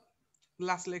Odisha,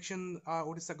 last election,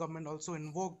 Odisha government also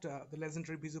invoked the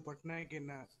legendary Biju Patnaik in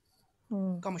a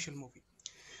commercial movie.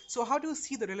 So how do you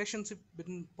see the relationship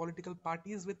between political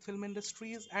parties with film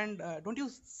industries, and don't you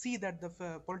see that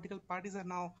the political parties are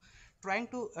now trying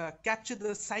to capture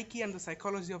the psyche and the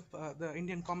psychology of the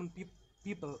Indian common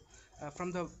people,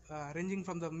 from the ranging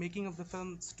from the making of the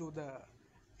films to the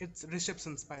its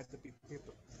receptions by the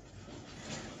people?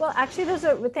 Well, actually,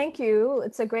 thank you.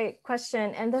 It's a great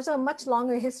question. And there's a much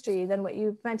longer history than what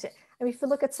you mentioned. I mean, if you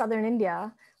look at Southern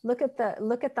India, look at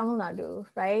Tamil Nadu,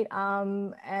 right?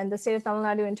 And the state of Tamil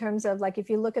Nadu in terms of like, if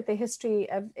you look at the history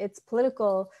of its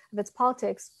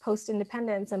politics,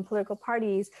 post-independence and political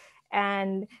parties,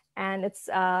 and it's,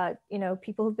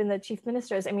 people who've been the chief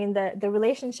ministers. I mean, the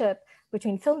relationship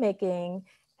between filmmaking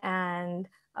and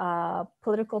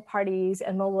political parties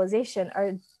and mobilization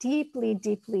are deeply,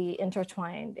 deeply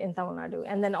intertwined in Tamil Nadu.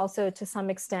 And then also to some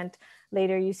extent,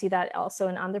 later you see that also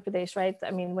in Andhra Pradesh, right?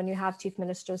 I mean, when you have chief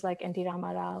ministers like N.T.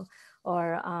 Ramarao,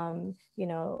 or,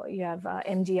 you have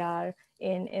MGR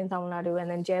in Tamil Nadu,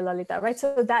 and then Jayalalitha, right?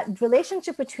 So that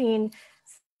relationship between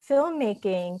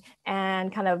filmmaking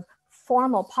and kind of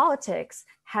formal politics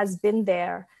has been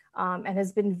there, and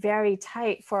has been very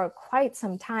tight for quite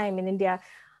some time in India.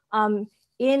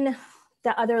 In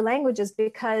the other languages,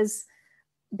 because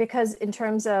in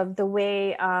terms of the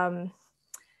way,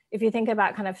 if you think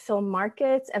about kind of film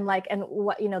markets and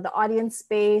what, the audience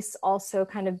space also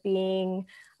kind of being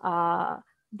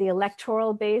the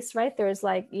electoral base, right? There's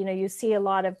you see a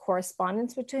lot of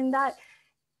correspondence between that.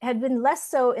 Had been less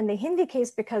so in the Hindi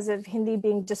case because of Hindi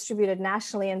being distributed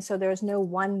nationally. And so there's no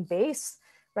one base,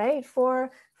 right,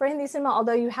 for Hindi cinema,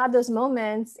 although you had those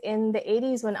moments in the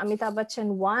 80s when Amitabh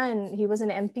Bachchan won. He was an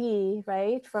MP,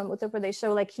 right, from Uttar Pradesh.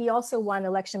 So he also won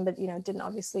election, but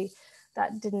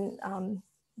that didn't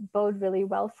bode really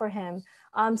well for him.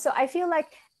 So I feel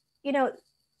like,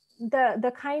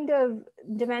 the kind of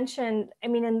dimension, I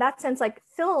mean, in that sense, like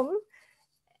film,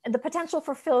 the potential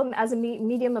for film as a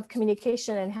medium of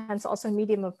communication, and hence also a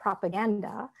medium of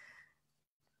propaganda,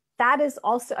 that is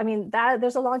also, I mean,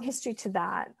 there's a long history to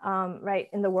that, right?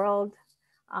 In the world,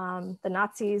 the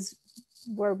Nazis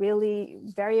were really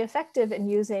very effective in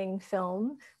using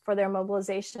film for their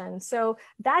mobilization. So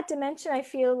that dimension, I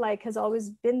feel like, has always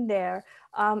been there.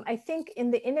 I think in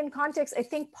the Indian context, I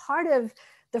think part of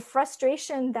the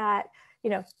frustration that,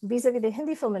 vis-a-vis the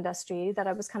Hindi film industry that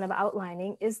I was kind of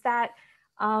outlining is that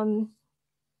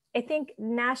I think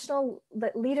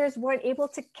the leaders weren't able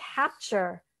to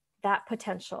capture that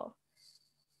potential.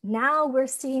 Now we're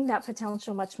seeing that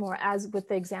potential much more, as with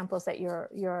the examples that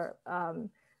you're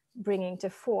bringing to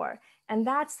fore. And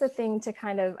that's the thing to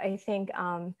kind of, I think,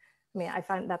 I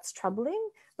find that's troubling,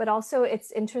 but also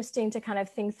it's interesting to kind of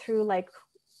think through,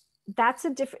 that's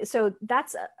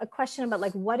a question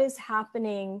about what is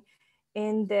happening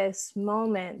in this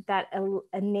moment that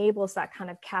enables that kind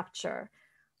of capture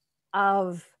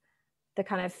of the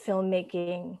kind of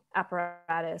filmmaking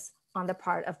apparatus on the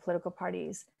part of political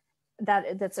parties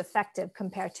that's effective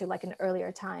compared to an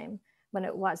earlier time when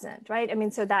it wasn't, right? I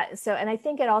mean, and I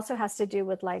think it also has to do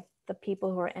with the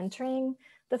people who are entering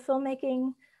the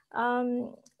filmmaking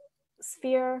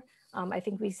sphere. I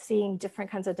think we're seeing different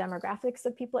kinds of demographics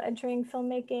of people entering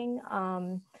filmmaking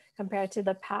compared to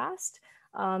the past.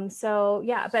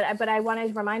 But I want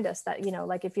to remind us that,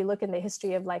 if you look in the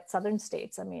history of southern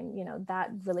states, I mean,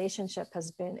 that relationship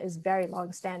is very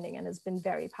longstanding and has been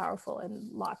very powerful,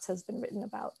 and lots has been written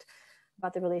about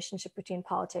the relationship between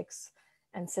politics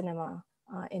and cinema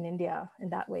in India in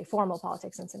that way, formal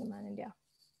politics and cinema in India.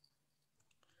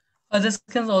 Others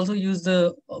can also use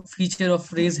the feature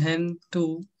of raise hand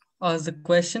to ask the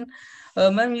question.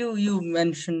 Ma'am, you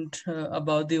mentioned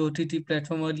about the OTT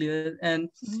platform earlier, and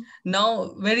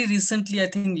now very recently, I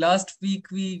think last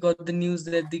week, we got the news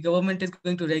that the government is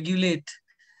going to regulate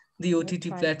the OTT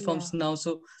platforms now.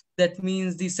 So that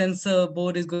means the censor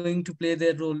board is going to play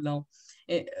their role now.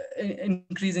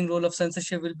 Increasing role of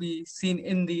censorship will be seen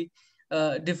in the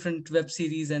different web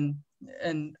series and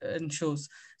shows.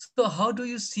 So how do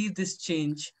you see this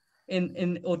change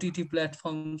in OTT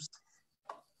platforms?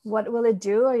 What will it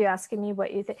do? Are you asking me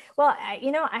what you think? Well,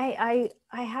 I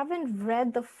haven't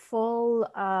read the full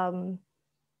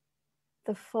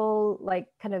like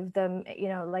kind of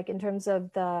the, like in terms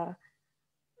of the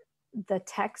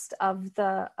text of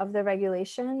the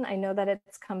regulation. I know that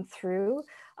it's come through,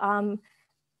 and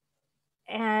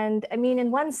I mean, in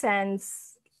one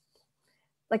sense,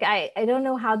 like I don't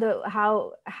know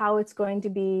how it's going to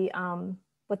be,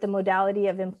 what the modality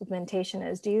of implementation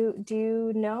is. Do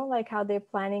you know like how they're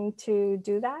planning to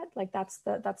do that? Like that's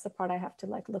the part I have to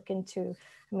like look into.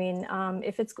 I mean,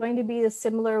 if it's going to be a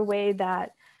similar way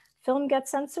that film gets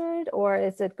censored, or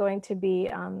is it going to be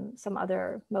some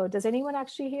other mode? Does anyone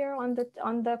actually here on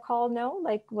the call know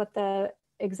like what the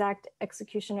exact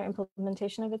execution or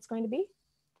implementation of it's going to be?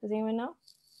 Does anyone know?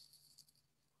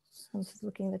 I'm just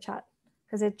looking in the chat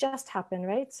because it just happened,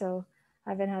 right? So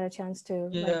I haven't had a chance to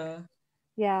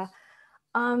yeah.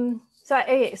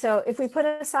 So if we put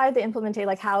aside the implementation,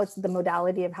 like how it's the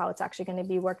modality of how it's actually going to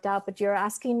be worked out, but you're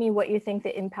asking me what you think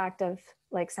the impact of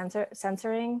like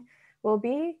censoring will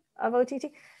be of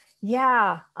OTT.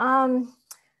 Yeah. Well,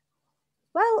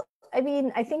 I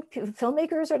mean, I think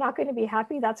filmmakers are not going to be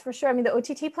happy, that's for sure. I mean, the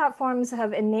OTT platforms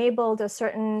have enabled a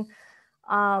certain,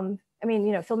 I mean,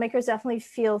 filmmakers definitely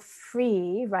feel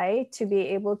free, right, to be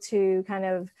able to kind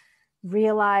of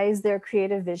realize their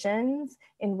creative visions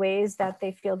in ways that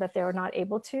they feel that they're not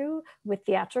able to with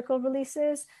theatrical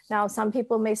releases. Now, some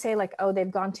people may say like, oh,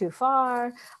 they've gone too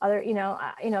far. Other,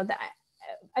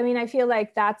 I mean, I feel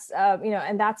like that's,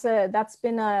 and that's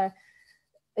been a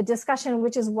discussion,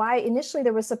 which is why initially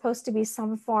there was supposed to be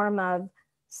some form of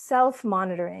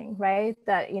self-monitoring, right?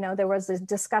 That, there was this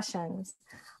discussions.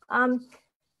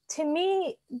 To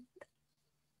me,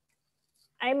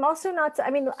 I'm also not, I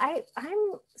mean,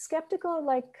 I'm skeptical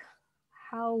like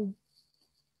how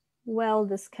well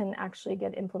this can actually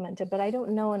get implemented, but I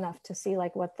don't know enough to see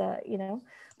like what the,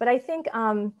 but I think,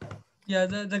 yeah,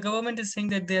 the government is saying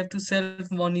that they have to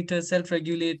self-monitor,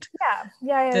 self-regulate.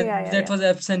 Yeah. That was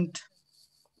absent.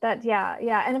 That,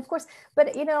 yeah. And of course,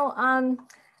 but,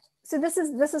 so this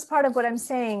is part of what I'm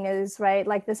saying is, right,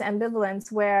 like this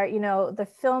ambivalence where, the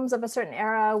films of a certain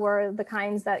era were the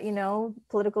kinds that,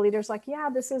 political leaders like, yeah,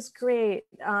 this is great.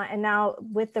 And now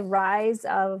with the rise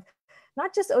of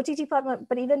not just OTT platforms,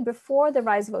 but even before the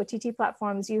rise of OTT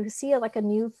platforms, you see like a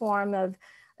new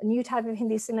type of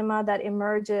Hindi cinema that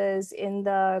emerges in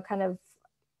the kind of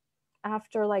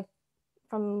after like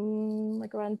from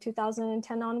like around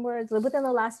 2010 onwards, within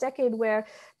the last decade, where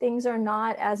things are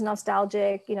not as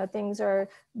nostalgic, things are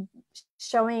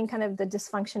showing kind of the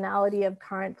dysfunctionality of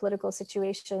current political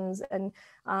situations and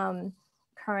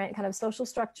current kind of social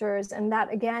structures. And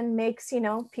that again makes,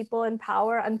 people in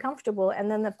power uncomfortable.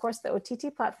 And then of course the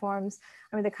OTT platforms,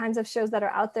 I mean, the kinds of shows that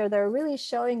are out there, they're really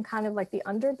showing kind of like the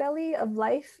underbelly of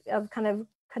life, of kind of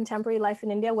contemporary life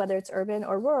in India, whether it's urban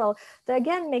or rural, that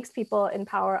again makes people in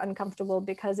power uncomfortable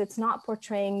because it's not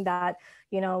portraying that,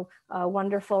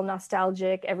 wonderful,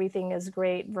 nostalgic, everything is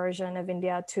great version of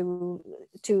India to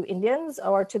Indians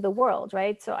or to the world,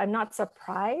 right? So I'm not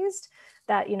surprised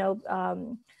that,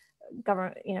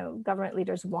 government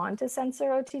leaders want to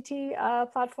censor OTT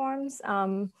platforms.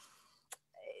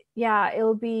 Yeah,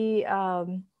 it'll be,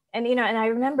 and I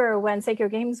remember when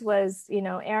Sacred Games was,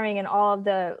 airing, and all of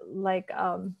the like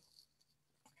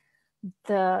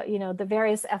the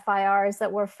various FIRs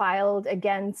that were filed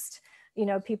against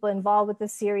people involved with the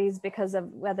series because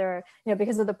of whether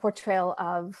because of the portrayal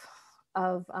of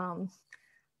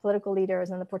political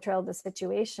leaders and the portrayal of the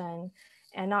situation,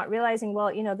 and not realizing, well,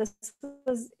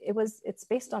 it's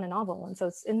based on a novel, and so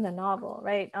it's in the novel,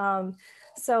 right?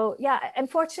 So yeah,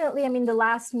 unfortunately, I mean, the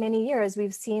last many years,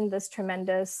 we've seen this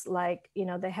tremendous, like,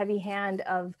 the heavy hand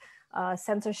of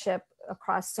censorship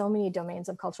across so many domains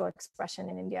of cultural expression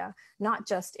in India, not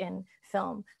just in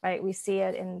film, right? We see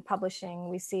it in publishing,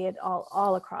 we see it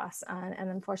all across. And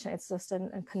unfortunately, it's just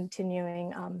a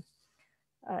continuing,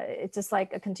 it's just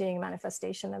like a continuing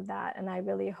manifestation of that. And I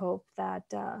really hope that,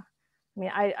 I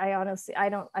mean, I honestly, I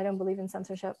don't believe in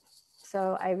censorship.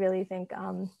 So I really think,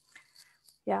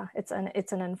 yeah, it's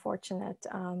an unfortunate,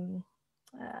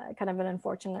 kind of an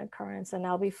unfortunate occurrence, and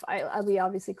I'll be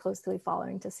obviously closely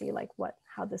following to see like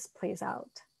how this plays out.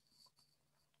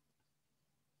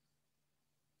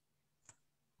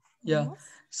 Yeah.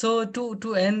 So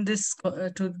to end this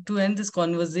to end this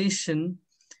conversation,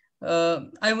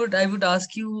 I would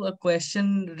ask you a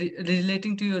question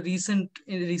relating to your recent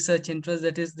research interest,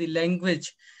 that is the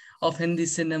language of Hindi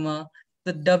cinema,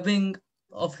 the dubbing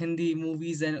of Hindi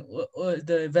movies and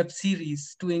the web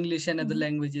series to English and other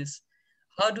languages.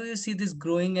 how do you see this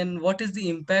growing, and what is the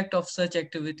impact of such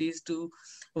activities to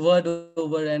world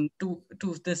over and to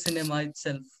the cinema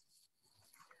itself?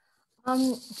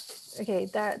 Um, okay,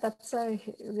 that's a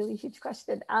really huge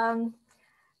question.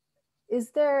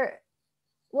 Is there,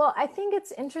 well, I think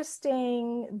it's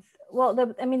interesting.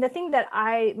 Well, I mean, the thing that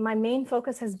my main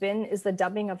focus has been is the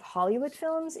dubbing of Hollywood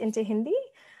films into Hindi.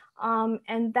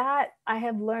 And that I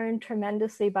have learned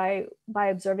tremendously by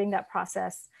observing that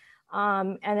process.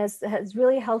 And has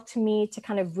really helped me to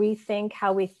kind of rethink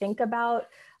how we think about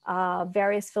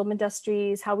various film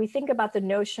industries, how we think about the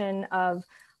notion of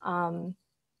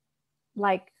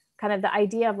like kind of the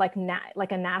idea of like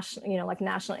a national, you know, like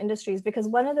national industries. Because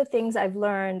one of the things I've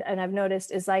learned and I've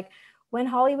noticed is like when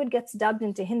Hollywood gets dubbed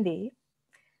into Hindi,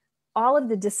 all of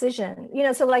the decision, you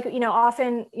know, so like, you know,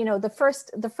 often, you know, the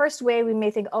first way we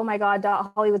may think, oh my God,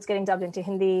 Hollywood's getting dubbed into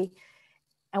Hindi.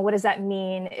 And what does that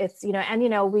mean? It's, you know, and, you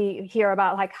know, we hear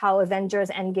about like how Avengers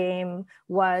Endgame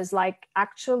was like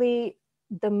actually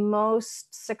the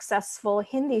most successful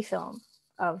Hindi film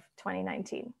of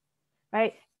 2019,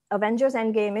 right? Avengers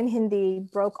Endgame in Hindi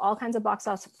broke all kinds of box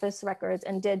office records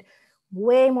and did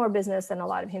way more business than a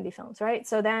lot of Hindi films, right?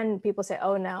 So then people say,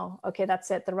 oh no, okay, that's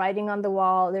it. The writing on the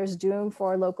wall, there's doom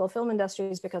for local film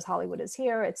industries because Hollywood is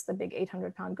here. It's the big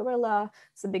 800-pound gorilla.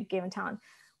 It's the big game in town.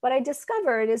 What I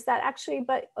discovered is that actually,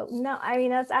 but no, I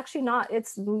mean, that's actually not,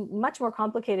 it's much more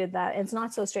complicated than that. It's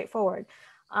not so straightforward.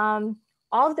 All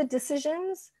of the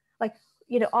decisions, like,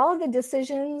 you know, all of the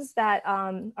decisions that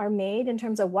are made in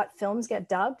terms of what films get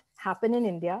dubbed happen in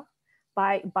India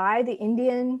by the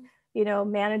Indian, you know,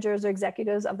 managers or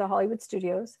executives of the Hollywood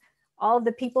studios. All of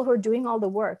the people who are doing all the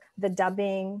work, the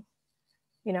dubbing,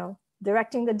 you know,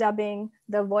 directing the dubbing,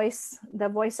 the voice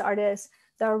artists,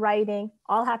 the writing,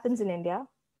 all happens in India,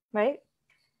 right?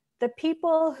 The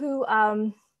people who,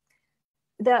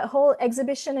 the whole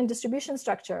exhibition and distribution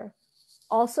structure,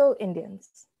 also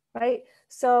Indians, right?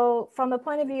 So from the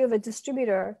point of view of a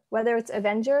distributor, whether it's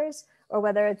Avengers or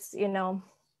whether it's, you know,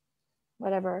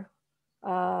 whatever,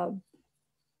 you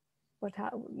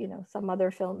know, some other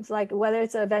films, like whether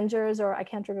it's Avengers or I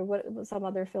can't remember what some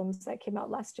other films that came out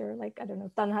last year, like, I don't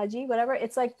know, Tanhaji, whatever.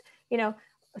 It's like, you know,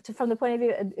 from the point of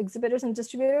view of exhibitors and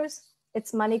distributors,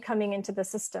 it's money coming into the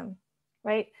system,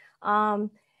 right?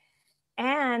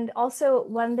 And also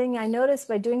one thing I noticed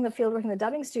by doing the fieldwork in the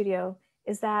dubbing studio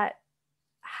is that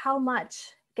how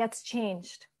much gets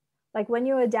changed. Like when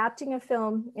you're adapting a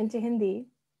film into Hindi,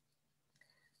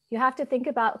 you have to think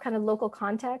about kind of local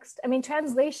context. I mean,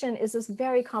 translation is this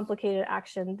very complicated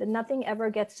action that nothing ever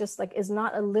gets just like, is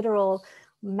not a literal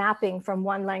mapping from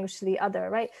one language to the other,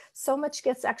 right? So much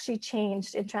gets actually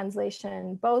changed in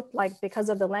translation, both like because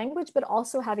of the language, but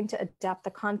also having to adapt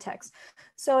the context.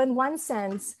 So in one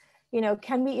sense, you know,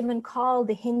 can we even call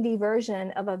the Hindi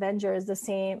version of Avengers the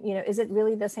same, you know, is it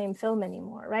really the same film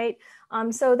anymore, right?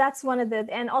 So that's one of the,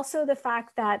 and also the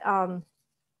fact that,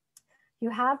 you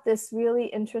have this really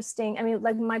interesting, I mean,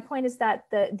 like my point is that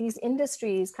these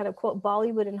industries kind of quote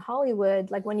Bollywood and Hollywood,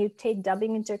 like when you take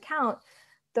dubbing into account,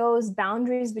 those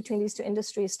boundaries between these two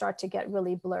industries start to get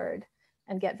really blurred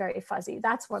and get very fuzzy.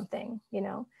 That's one thing, you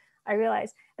know, I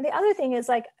realize. And the other thing is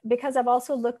like, because I've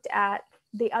also looked at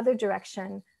the other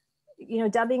direction, you know,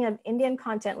 dubbing of Indian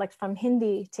content, like from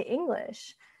Hindi to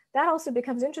English, that also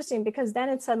becomes interesting because then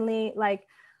it's suddenly like,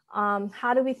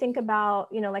 how do we think about,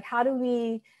 you know, like how do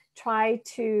we try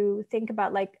to think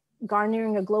about like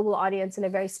garnering a global audience in a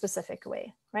very specific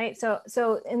way, right? So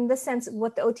in this sense,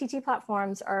 what the OTT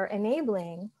platforms are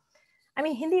enabling, I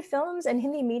mean, Hindi films and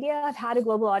Hindi media have had a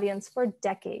global audience for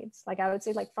decades. Like I would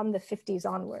say like from the 50s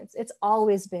onwards, it's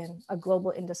always been a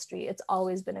global industry. It's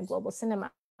always been a global cinema.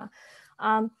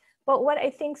 But what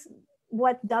I think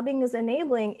what dubbing is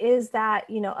enabling is that,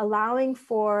 you know, allowing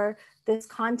for this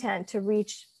content to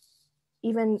reach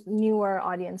even newer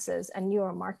audiences and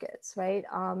newer markets, right?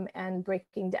 And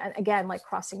breaking down, again, like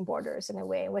crossing borders in a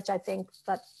way, which I think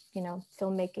that, you know,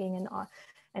 filmmaking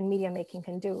and media making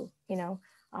can do, you know.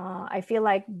 I feel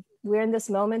like we're in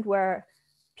this moment where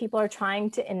people are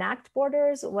trying to enact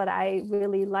borders. What I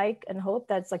really like and hope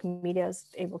that's like media is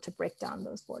able to break down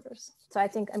those borders. So I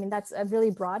think, I mean, that's a really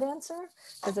broad answer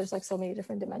because there's like so many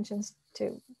different dimensions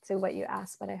to what you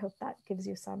asked, but I hope that gives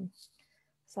you some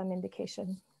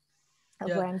indication of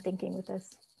where I'm thinking with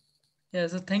this. Yeah,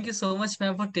 so thank you so much,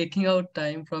 ma'am, for taking out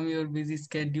time from your busy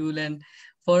schedule and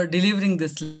for delivering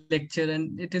this lecture.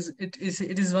 And it is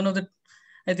one of the,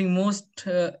 I think, most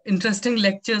interesting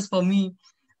lectures for me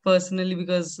personally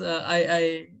because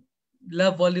I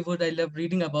love Bollywood. I love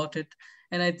reading about it,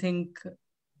 and I think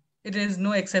it is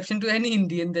no exception to any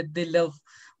Indian that they love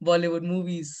Bollywood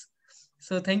movies.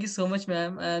 So thank you so much,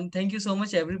 ma'am. And thank you so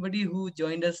much, everybody who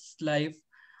joined us live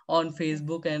on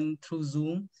Facebook and through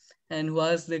Zoom and who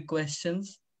asked their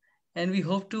questions. And we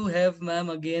hope to have ma'am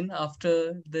again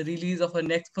after the release of her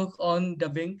next book on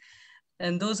dubbing.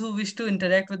 And those who wish to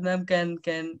interact with ma'am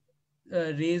can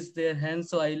raise their hands,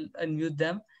 so I'll unmute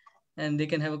them and they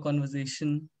can have a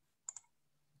conversation